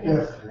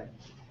 Yeah.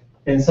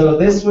 And so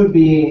this would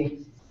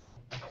be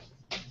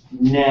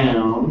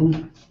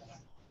noun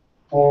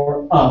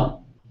or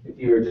if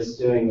you were just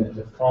doing the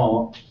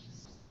default.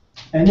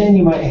 And then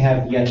you might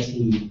have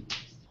yati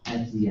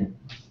at the end.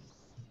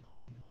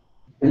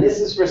 And this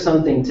is for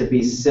something to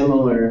be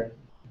similar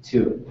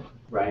to it,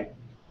 right?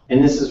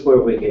 And this is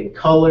where we get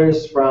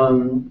colors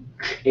from.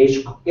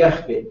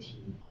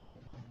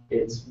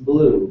 It's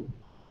blue.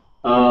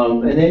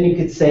 And then you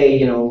could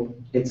say,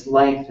 it's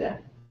like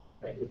that,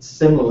 right? It's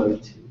similar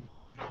to.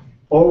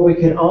 Or we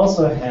could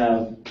also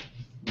have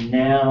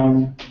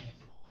noun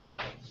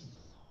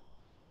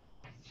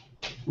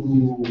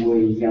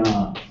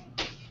uya.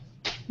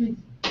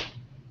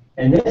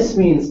 And this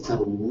means to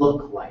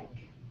look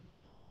like,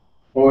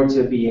 or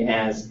to be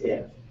as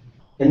if.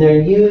 And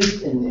they're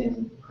used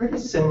in pretty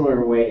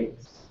similar ways.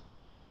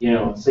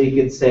 So you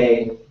could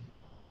say,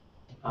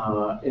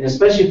 and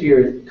especially if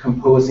you're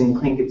composing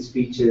Tlingit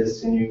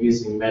speeches and you're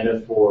using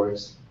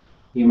metaphors,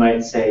 you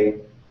might say,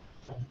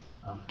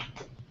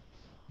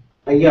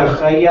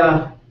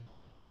 Ayachaya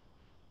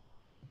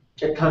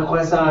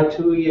Chakakwaza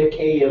tuya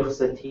kayach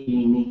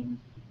satini.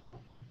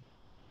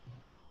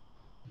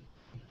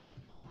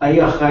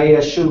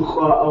 Ayachaya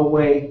shukha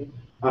away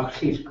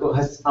achishko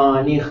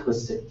hasani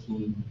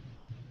chusatini.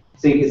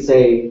 So you could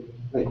say,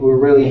 like, we're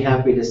really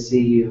happy to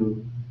see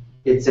you.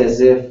 It's as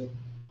if,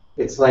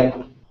 it's like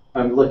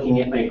I'm looking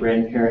at my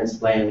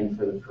grandparents' land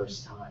for the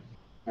first time.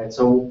 Right?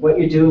 So what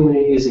you're doing when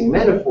you're using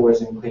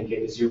metaphors in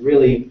Tlingit is you're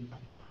really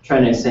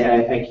trying to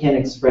say, I can't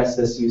express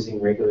this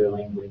using regular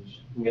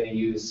language. I'm going to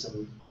use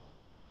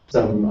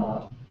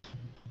some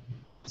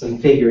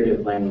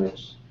figurative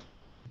language.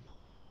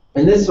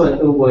 And this one,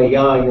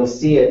 uwaya, you'll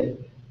see it.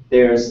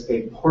 There's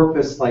a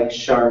porpoise-like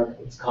shark.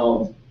 It's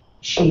called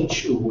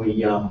Cheech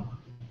uwaya.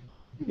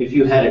 If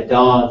you had a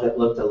dog that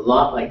looked a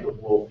lot like a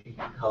wolf, you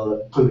could call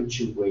it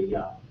Pooch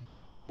uwaya.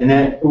 And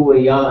that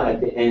uwaya at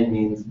the end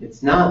means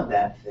it's not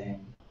that thing,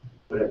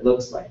 but it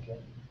looks like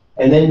it.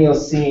 And then you'll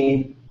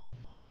see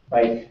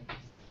like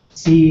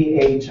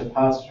CH'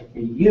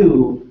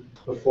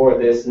 before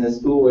this, and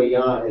this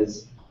uwaya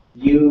is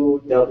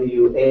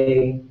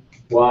U-W-A-Y,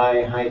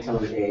 high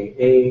tone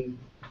A.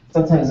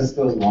 Sometimes this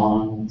goes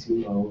long,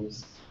 2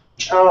 O's.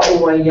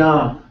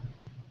 Uwaya.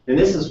 And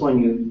this is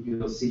one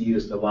you'll see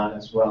used a lot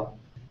as well.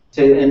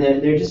 And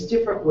then they're just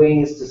different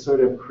ways to sort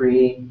of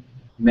create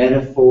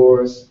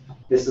metaphors.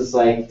 This is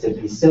like to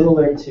be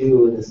similar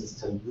to, and this is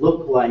to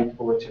look like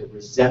or to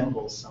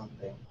resemble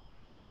something.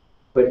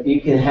 But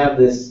you can have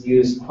this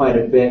used quite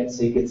a bit,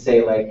 so you could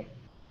say like,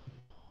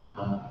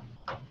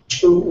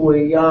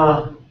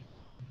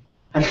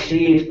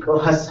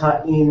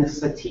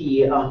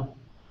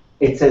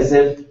 it's as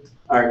if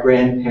our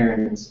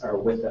grandparents are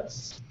with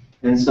us.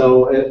 And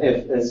so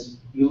if as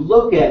you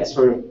look at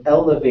sort of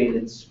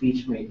elevated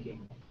speech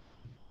making,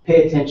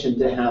 pay attention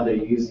to how they're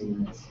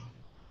using this.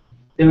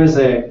 There was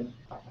a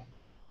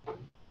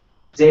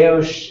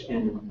Deosh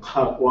and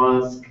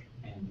Hakwask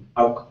and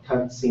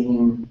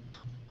Auktatsim.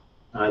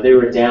 They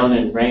were down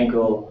in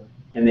Wrangell,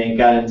 and they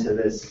got into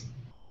this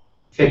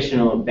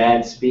fictional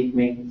bad speech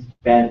making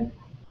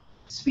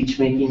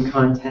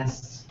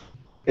contests.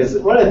 Because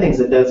one of the things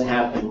that does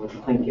happen with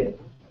Tlingit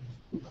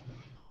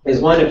is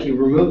one, if you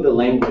remove the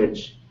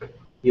language,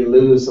 you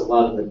lose a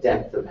lot of the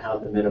depth of how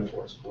the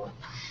metaphors work.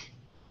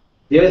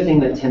 The other thing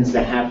that tends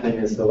to happen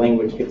is the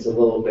language gets a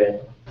little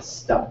bit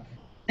stuck.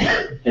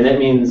 And that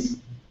means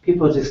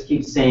people just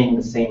keep saying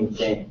the same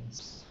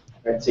things.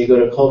 Right? So you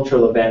go to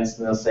cultural events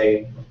and they'll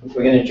say,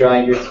 we're going to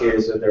dry your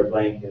tears with our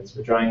blankets.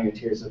 We're drying your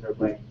tears with our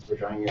blankets. We're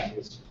drying your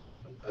tears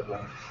with our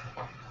blankets.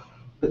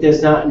 But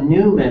there's not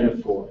new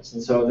metaphors.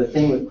 And so the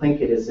thing with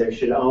Tlingit is there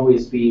should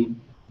always be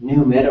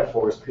new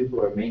metaphors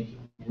people are making.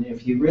 And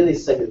if you really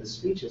study the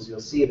speeches, you'll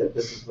see that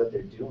this is what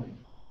they're doing.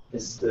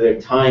 They're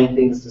tying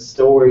things to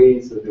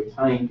stories, or they're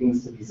tying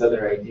things to these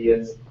other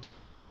ideas.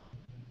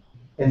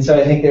 And so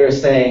I think they were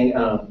saying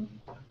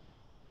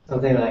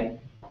something like,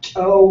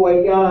 "Oh,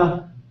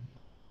 yeah,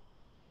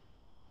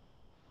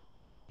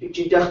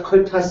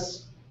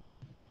 Judakutas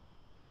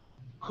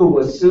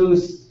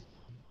Huwasus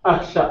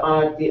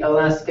Akshaad, the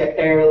Alaska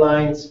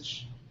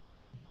Airlines,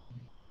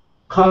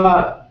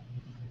 Ka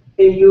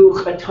Iyu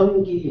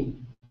Khatungi,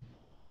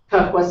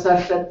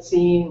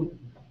 Kahwasashatsin,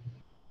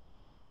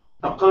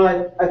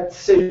 Akad at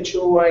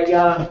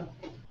Sichuaya,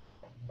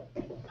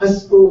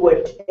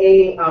 Hasbuwat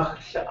A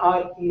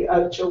Akshaadi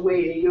Achawe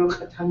Iyu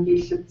Khatungi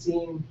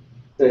Shatsin."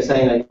 They're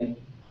saying like,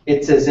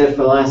 it's as if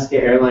Alaska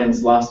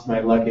Airlines lost my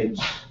luggage,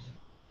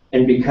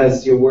 and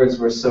because your words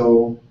were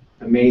so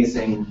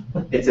amazing,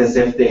 it's as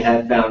if they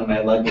had found my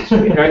luggage.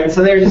 Right?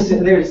 So they're just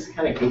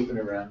kind of goofing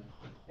around.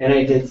 And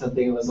I did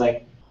something that was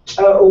like,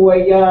 oh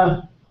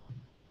yeah,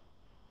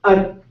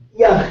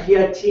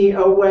 yati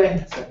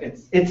away. So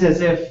it's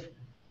as if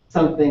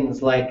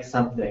something's like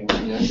something,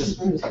 just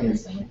being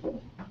silly.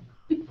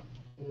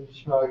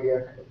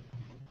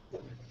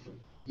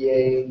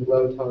 Yay,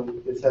 low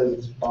tone, it says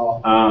it's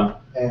fall.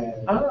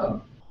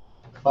 And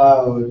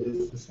cloud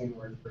is the same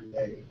word for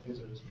yay, because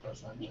it was plus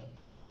sunshine.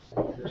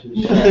 Which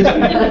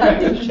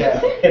is sha.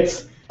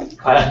 It's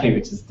cloudy,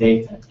 which is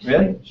daytime.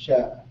 Really?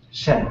 Sha.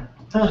 Sha.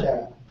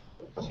 Sha.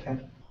 Okay.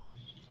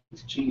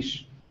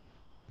 Sheesh.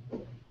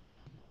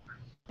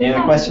 Any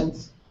other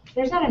questions?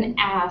 There's not an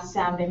ass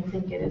sound in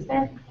Tlingit, is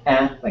there?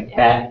 Like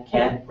bat,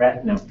 cat,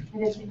 rat? No. I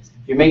didn't think so.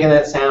 If you're making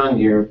that sound,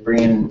 you're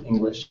bringing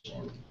English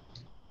in.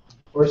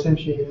 Or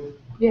Simshin.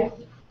 Yeah.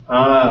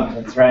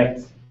 That's right.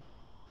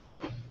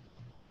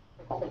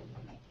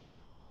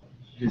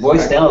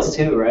 Voice tells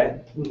too,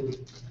 right?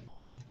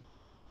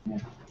 Yeah.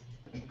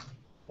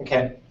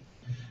 Okay.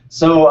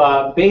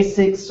 So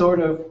basic sort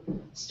of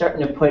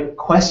starting to put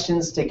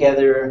questions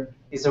together.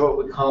 These are what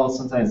we call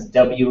sometimes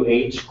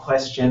WH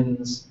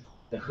questions,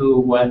 the who,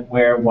 what,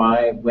 where,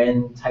 why,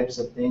 when types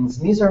of things.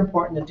 And these are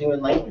important to do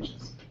in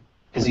languages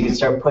because you can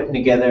start putting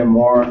together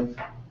more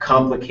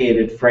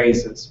complicated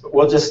phrases. But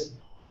we'll just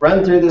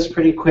run through this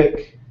pretty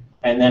quick,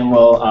 and then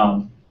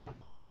we'll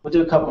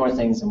do a couple more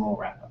things and we'll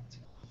wrap up.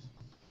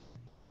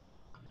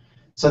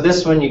 So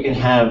this one you can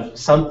have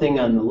something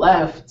on the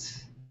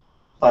left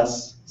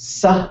plus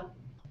sa,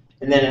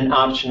 and then an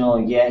optional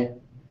ye,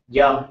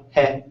 ya,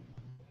 he,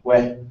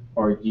 we,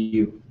 or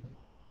you.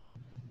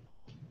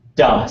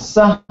 Da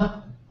sa,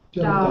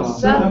 Da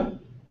sa,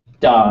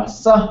 da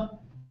sa,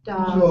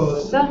 da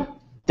sa,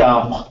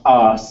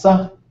 da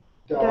sa,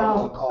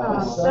 da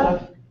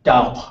sa,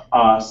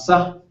 da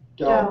sa,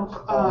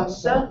 da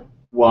sa,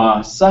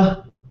 wa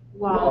sa,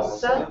 wa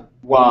sa,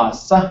 wa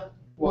sa,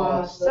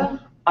 wa sa,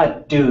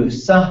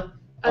 adusa,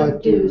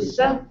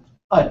 adusa,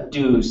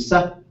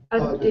 adusa,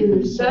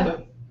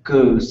 adusa,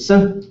 goose,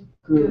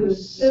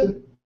 goose,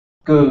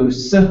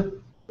 goose.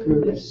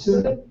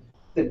 goose,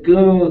 The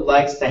goo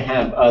likes to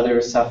have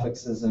other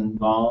suffixes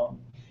involved.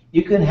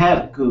 You can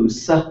have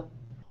goose,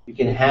 you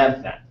can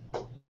have that.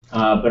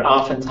 But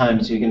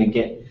oftentimes you're going to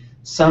get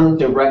some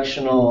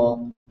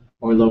directional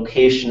or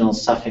locational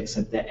suffix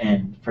at the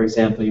end. For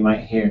example, you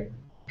might hear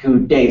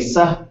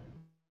gudesa,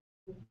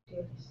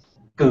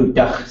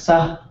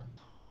 gudachsa,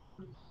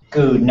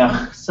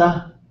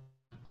 gunachsa,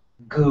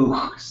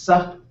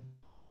 guchsa,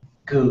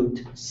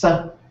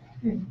 gutsa.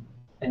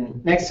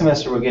 And next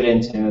semester we'll get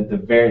into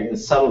the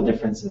subtle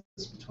differences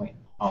between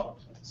all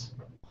of those.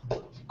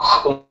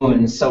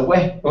 Kunsa,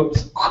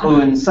 oops,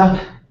 kunsa,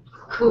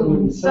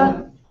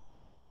 kunsa,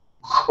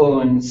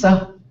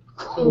 kunsa,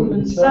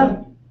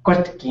 kunsa,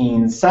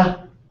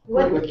 quatkinsa,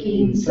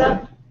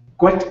 watkinsa,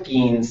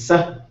 quatkinsa,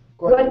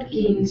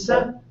 watkinsa,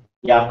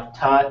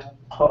 yaktat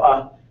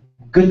hoa,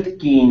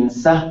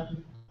 gutkinsa,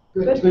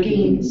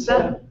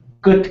 gutkinsa,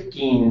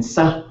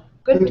 gutkinsa,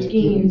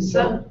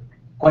 gutkinsa,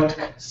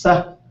 quatksa,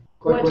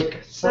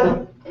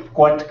 watksa,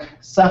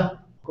 quatksa,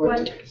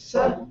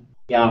 watksa,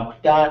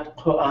 yaktat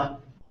hoa,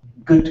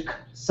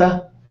 gutksa,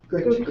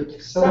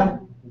 gutsa,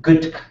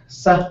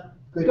 gutksa,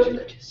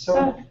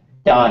 gutsa,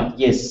 dot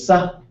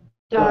yissa,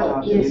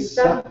 dot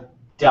yissa,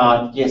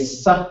 dot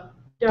yissa,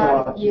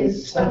 dot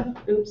yissa,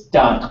 oops,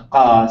 dot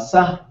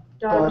qasa,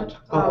 dot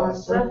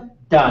qasa,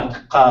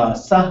 dot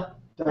qasa,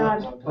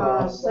 dot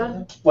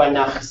qasa,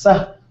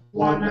 wanachsa,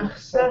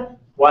 wanachsa,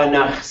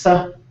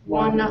 wanachsa.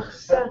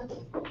 wanachsa.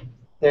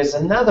 There's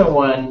another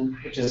one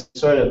which is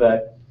sort of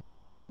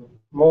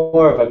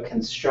more of a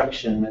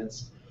construction.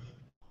 It's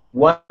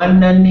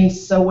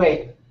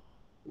wananisawe,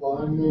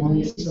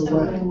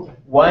 Wananisawe.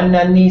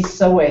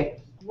 wananisawe.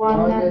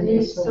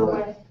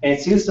 Wananisawe. And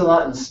it's used a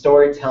lot in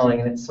storytelling,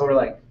 and it's sort of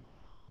like,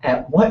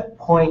 at what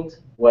point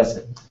was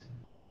it?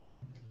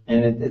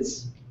 And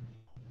it's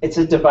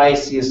a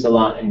device used a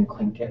lot in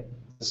Tlingit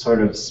to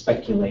sort of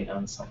speculate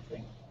on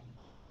something.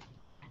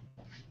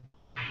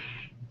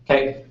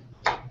 Okay.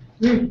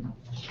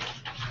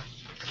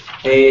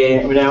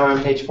 Hey, now we're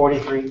on page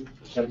 43.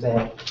 Jumped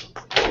ahead.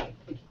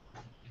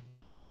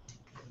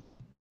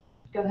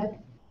 Go ahead.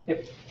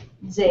 Yep.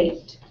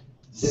 Zait.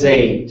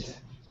 Zaid.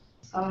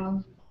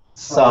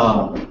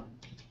 Saw.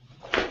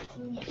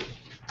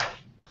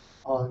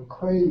 On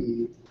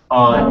Quay.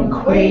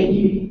 On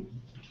Quay.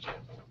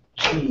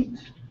 Cheat.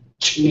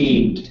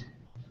 Cheat.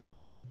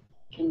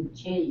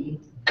 Kinchi.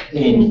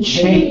 In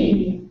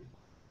Chay.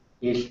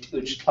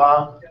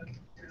 Uchta.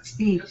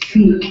 Steve.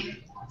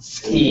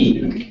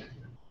 Ski.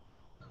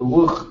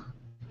 Kuwuk.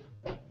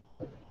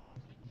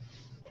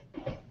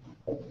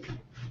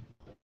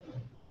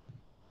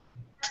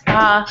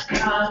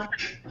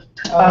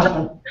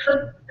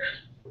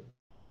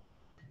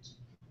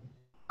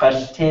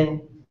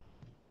 Qashtin.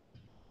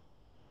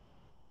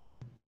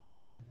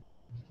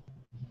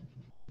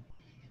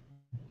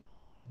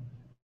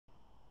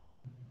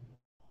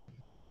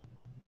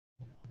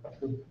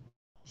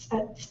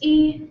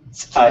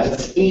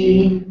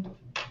 Ski.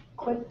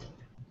 Quit.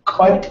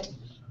 Quat.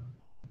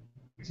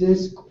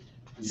 Zisk.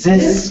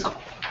 Zisk.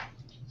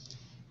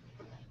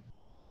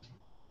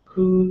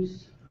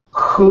 Who's.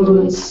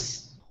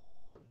 Who's.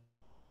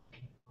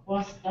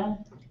 Wasta.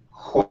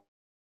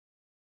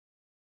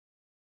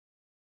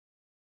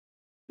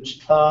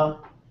 Uchta.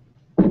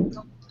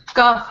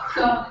 Go.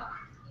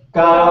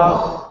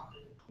 Go.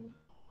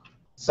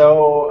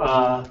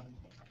 So,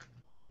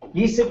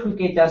 Yisaku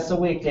ke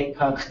dasawe ke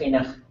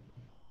kakina.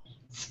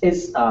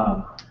 Is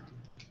I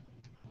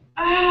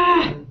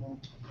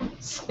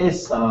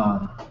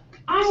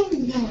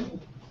know.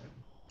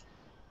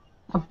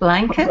 A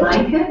blanket?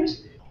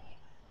 Is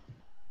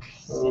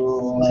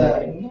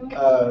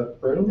that,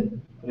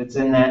 Berlin? but it's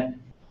in that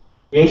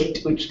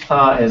Yecht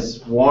Uchta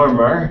is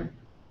warmer.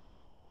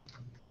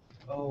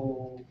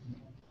 Oh.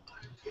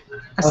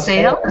 A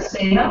sail?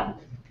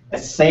 A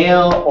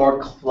sail or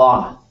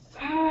cloth.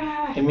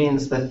 It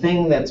means the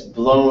thing that's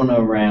blown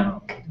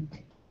around.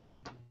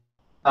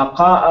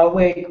 Aka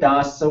awake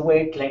das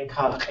awake like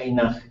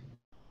kakina.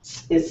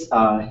 Is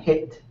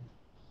hit.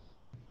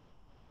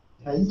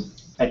 Tent?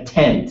 A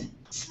tent.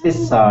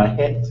 Is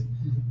hit.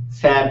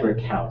 Fabric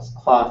house,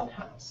 cloth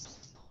house.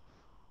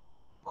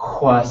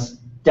 Hwas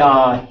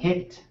da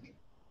hit.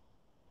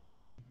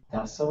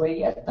 Das away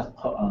yet the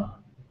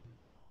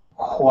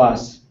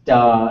Hwas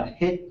da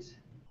hit.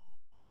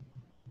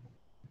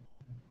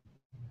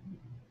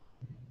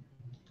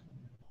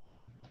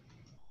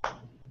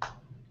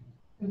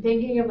 I'm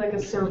thinking of like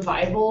a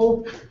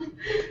survival,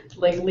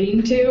 like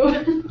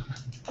lean-to.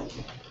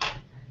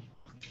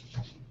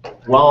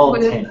 Wall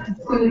tent.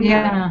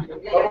 Yeah.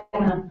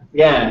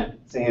 Yeah.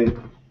 See, I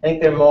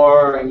think they're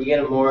more. You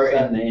get them more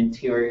in the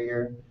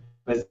interior,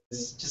 but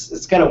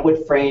it's got a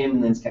wood frame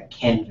and then it's got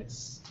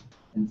canvas.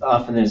 And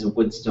often there's a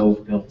wood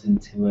stove built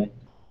into it.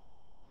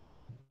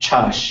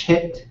 Chash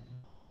hit.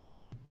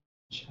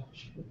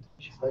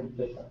 Like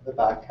the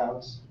back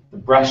house. The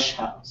brush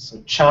house. So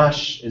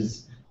chash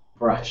is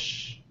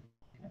brush.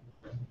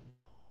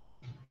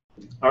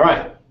 All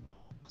right.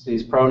 So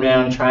these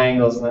pronoun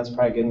triangles, and that's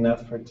probably good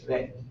enough for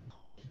today.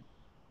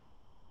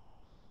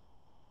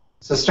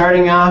 So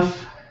starting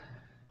off,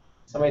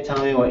 somebody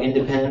tell me what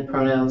independent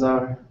pronouns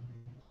are.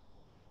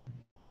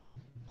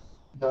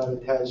 Not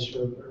attached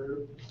to a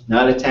verb.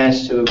 Not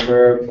attached to a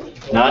verb,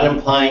 not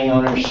implying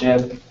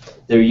ownership.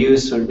 Their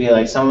use would be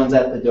like someone's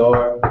at the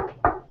door.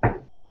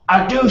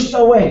 Adu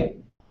sowe.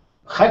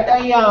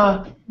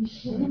 Khataya.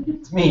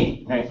 It's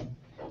me, right?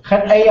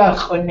 Khataya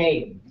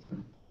khone.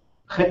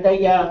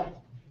 Khataya.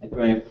 Like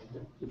when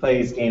we play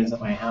these games at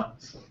my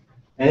house.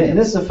 And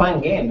this is a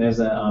fun game. There's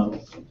a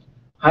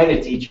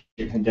Haida teacher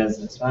who does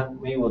this.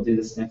 Maybe we'll do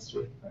this next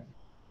week.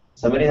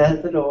 Somebody's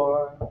at the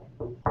door,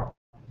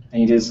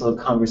 and you do this little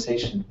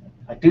conversation.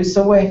 Adu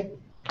sowe.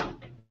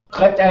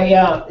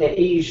 Khataya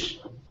eish.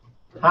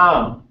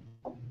 How?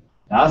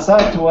 Asa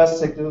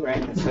tuasaku,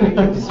 right?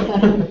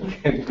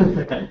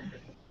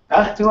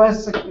 Ach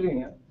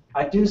tuasaku.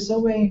 Adu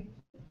sowe.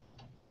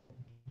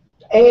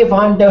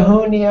 Avon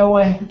dahunia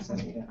way.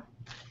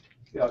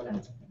 All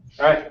kinds of things.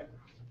 All right.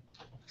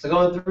 So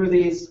going through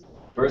these,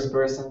 first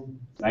person,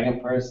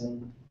 second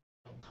person,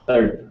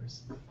 third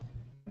person.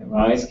 And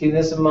always keep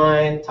this in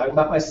mind. Talking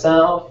about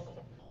myself,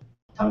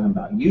 talking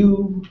about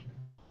you,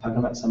 talking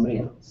about somebody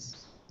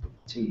else.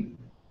 To you.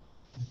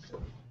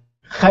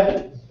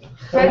 Khat.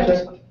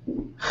 Khat.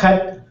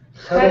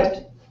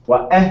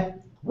 Wa'eh.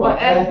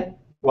 Wa'eh.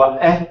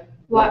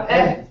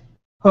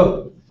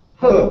 Huh.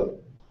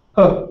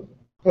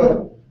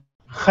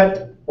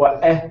 Khat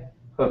wa'eh.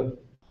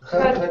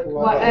 Khat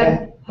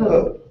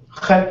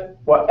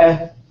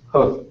wa'eh.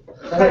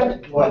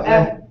 Khat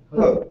wa'eh.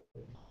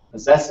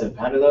 Possessive.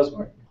 How do those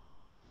work?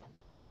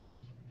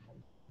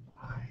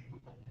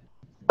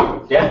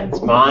 Yeah,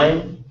 it's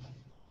mine,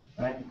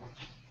 right?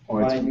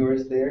 Or it's Mine,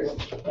 yours, theirs.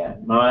 yeah,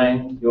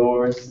 mine,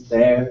 yours,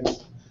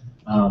 theirs,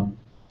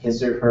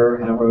 his or her,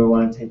 however we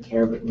want to take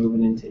care of it,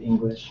 moving into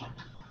English.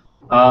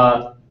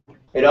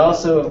 It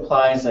also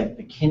implies like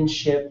the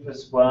kinship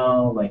as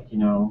well, like, you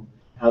know,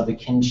 how the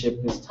kinship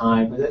is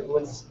tied, but it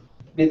would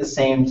be the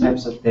same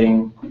types of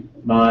thing,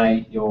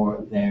 my,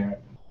 your, their.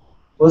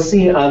 We'll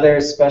see other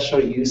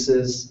special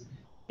uses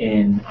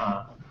in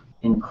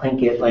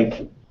Tlingit,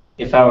 like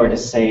if I were to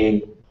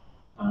say,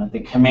 The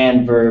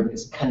command verb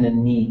is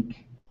kananik,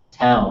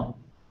 tell.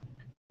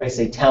 If I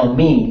say tell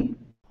me,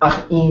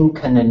 ahin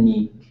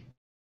kananik.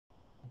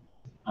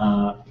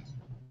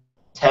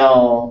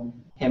 Tell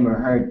him or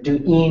her,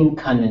 duin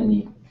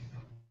kananik.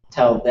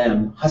 Tell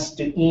them,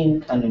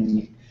 hastuin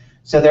kananik.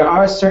 So there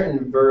are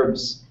certain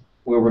verbs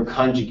where we're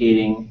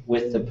conjugating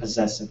with the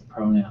possessive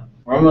pronoun.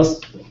 We're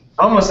almost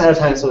out of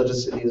time, so we'll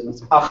just do these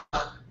ones. Ach,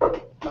 ach,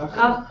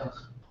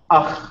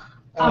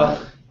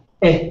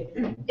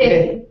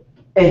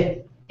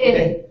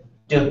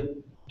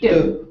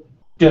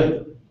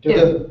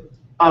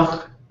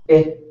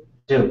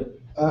 do,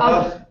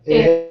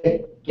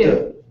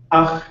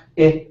 ach,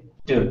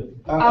 do,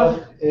 ach,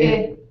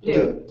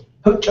 do.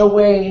 Hooch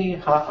away,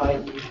 ha,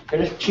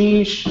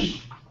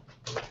 cheese.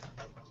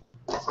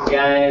 So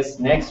guys,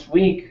 next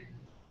week,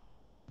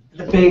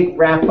 the big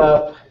wrap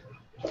up.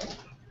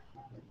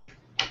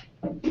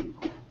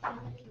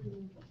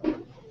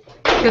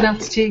 Good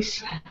afternoon.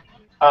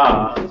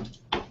 Ah.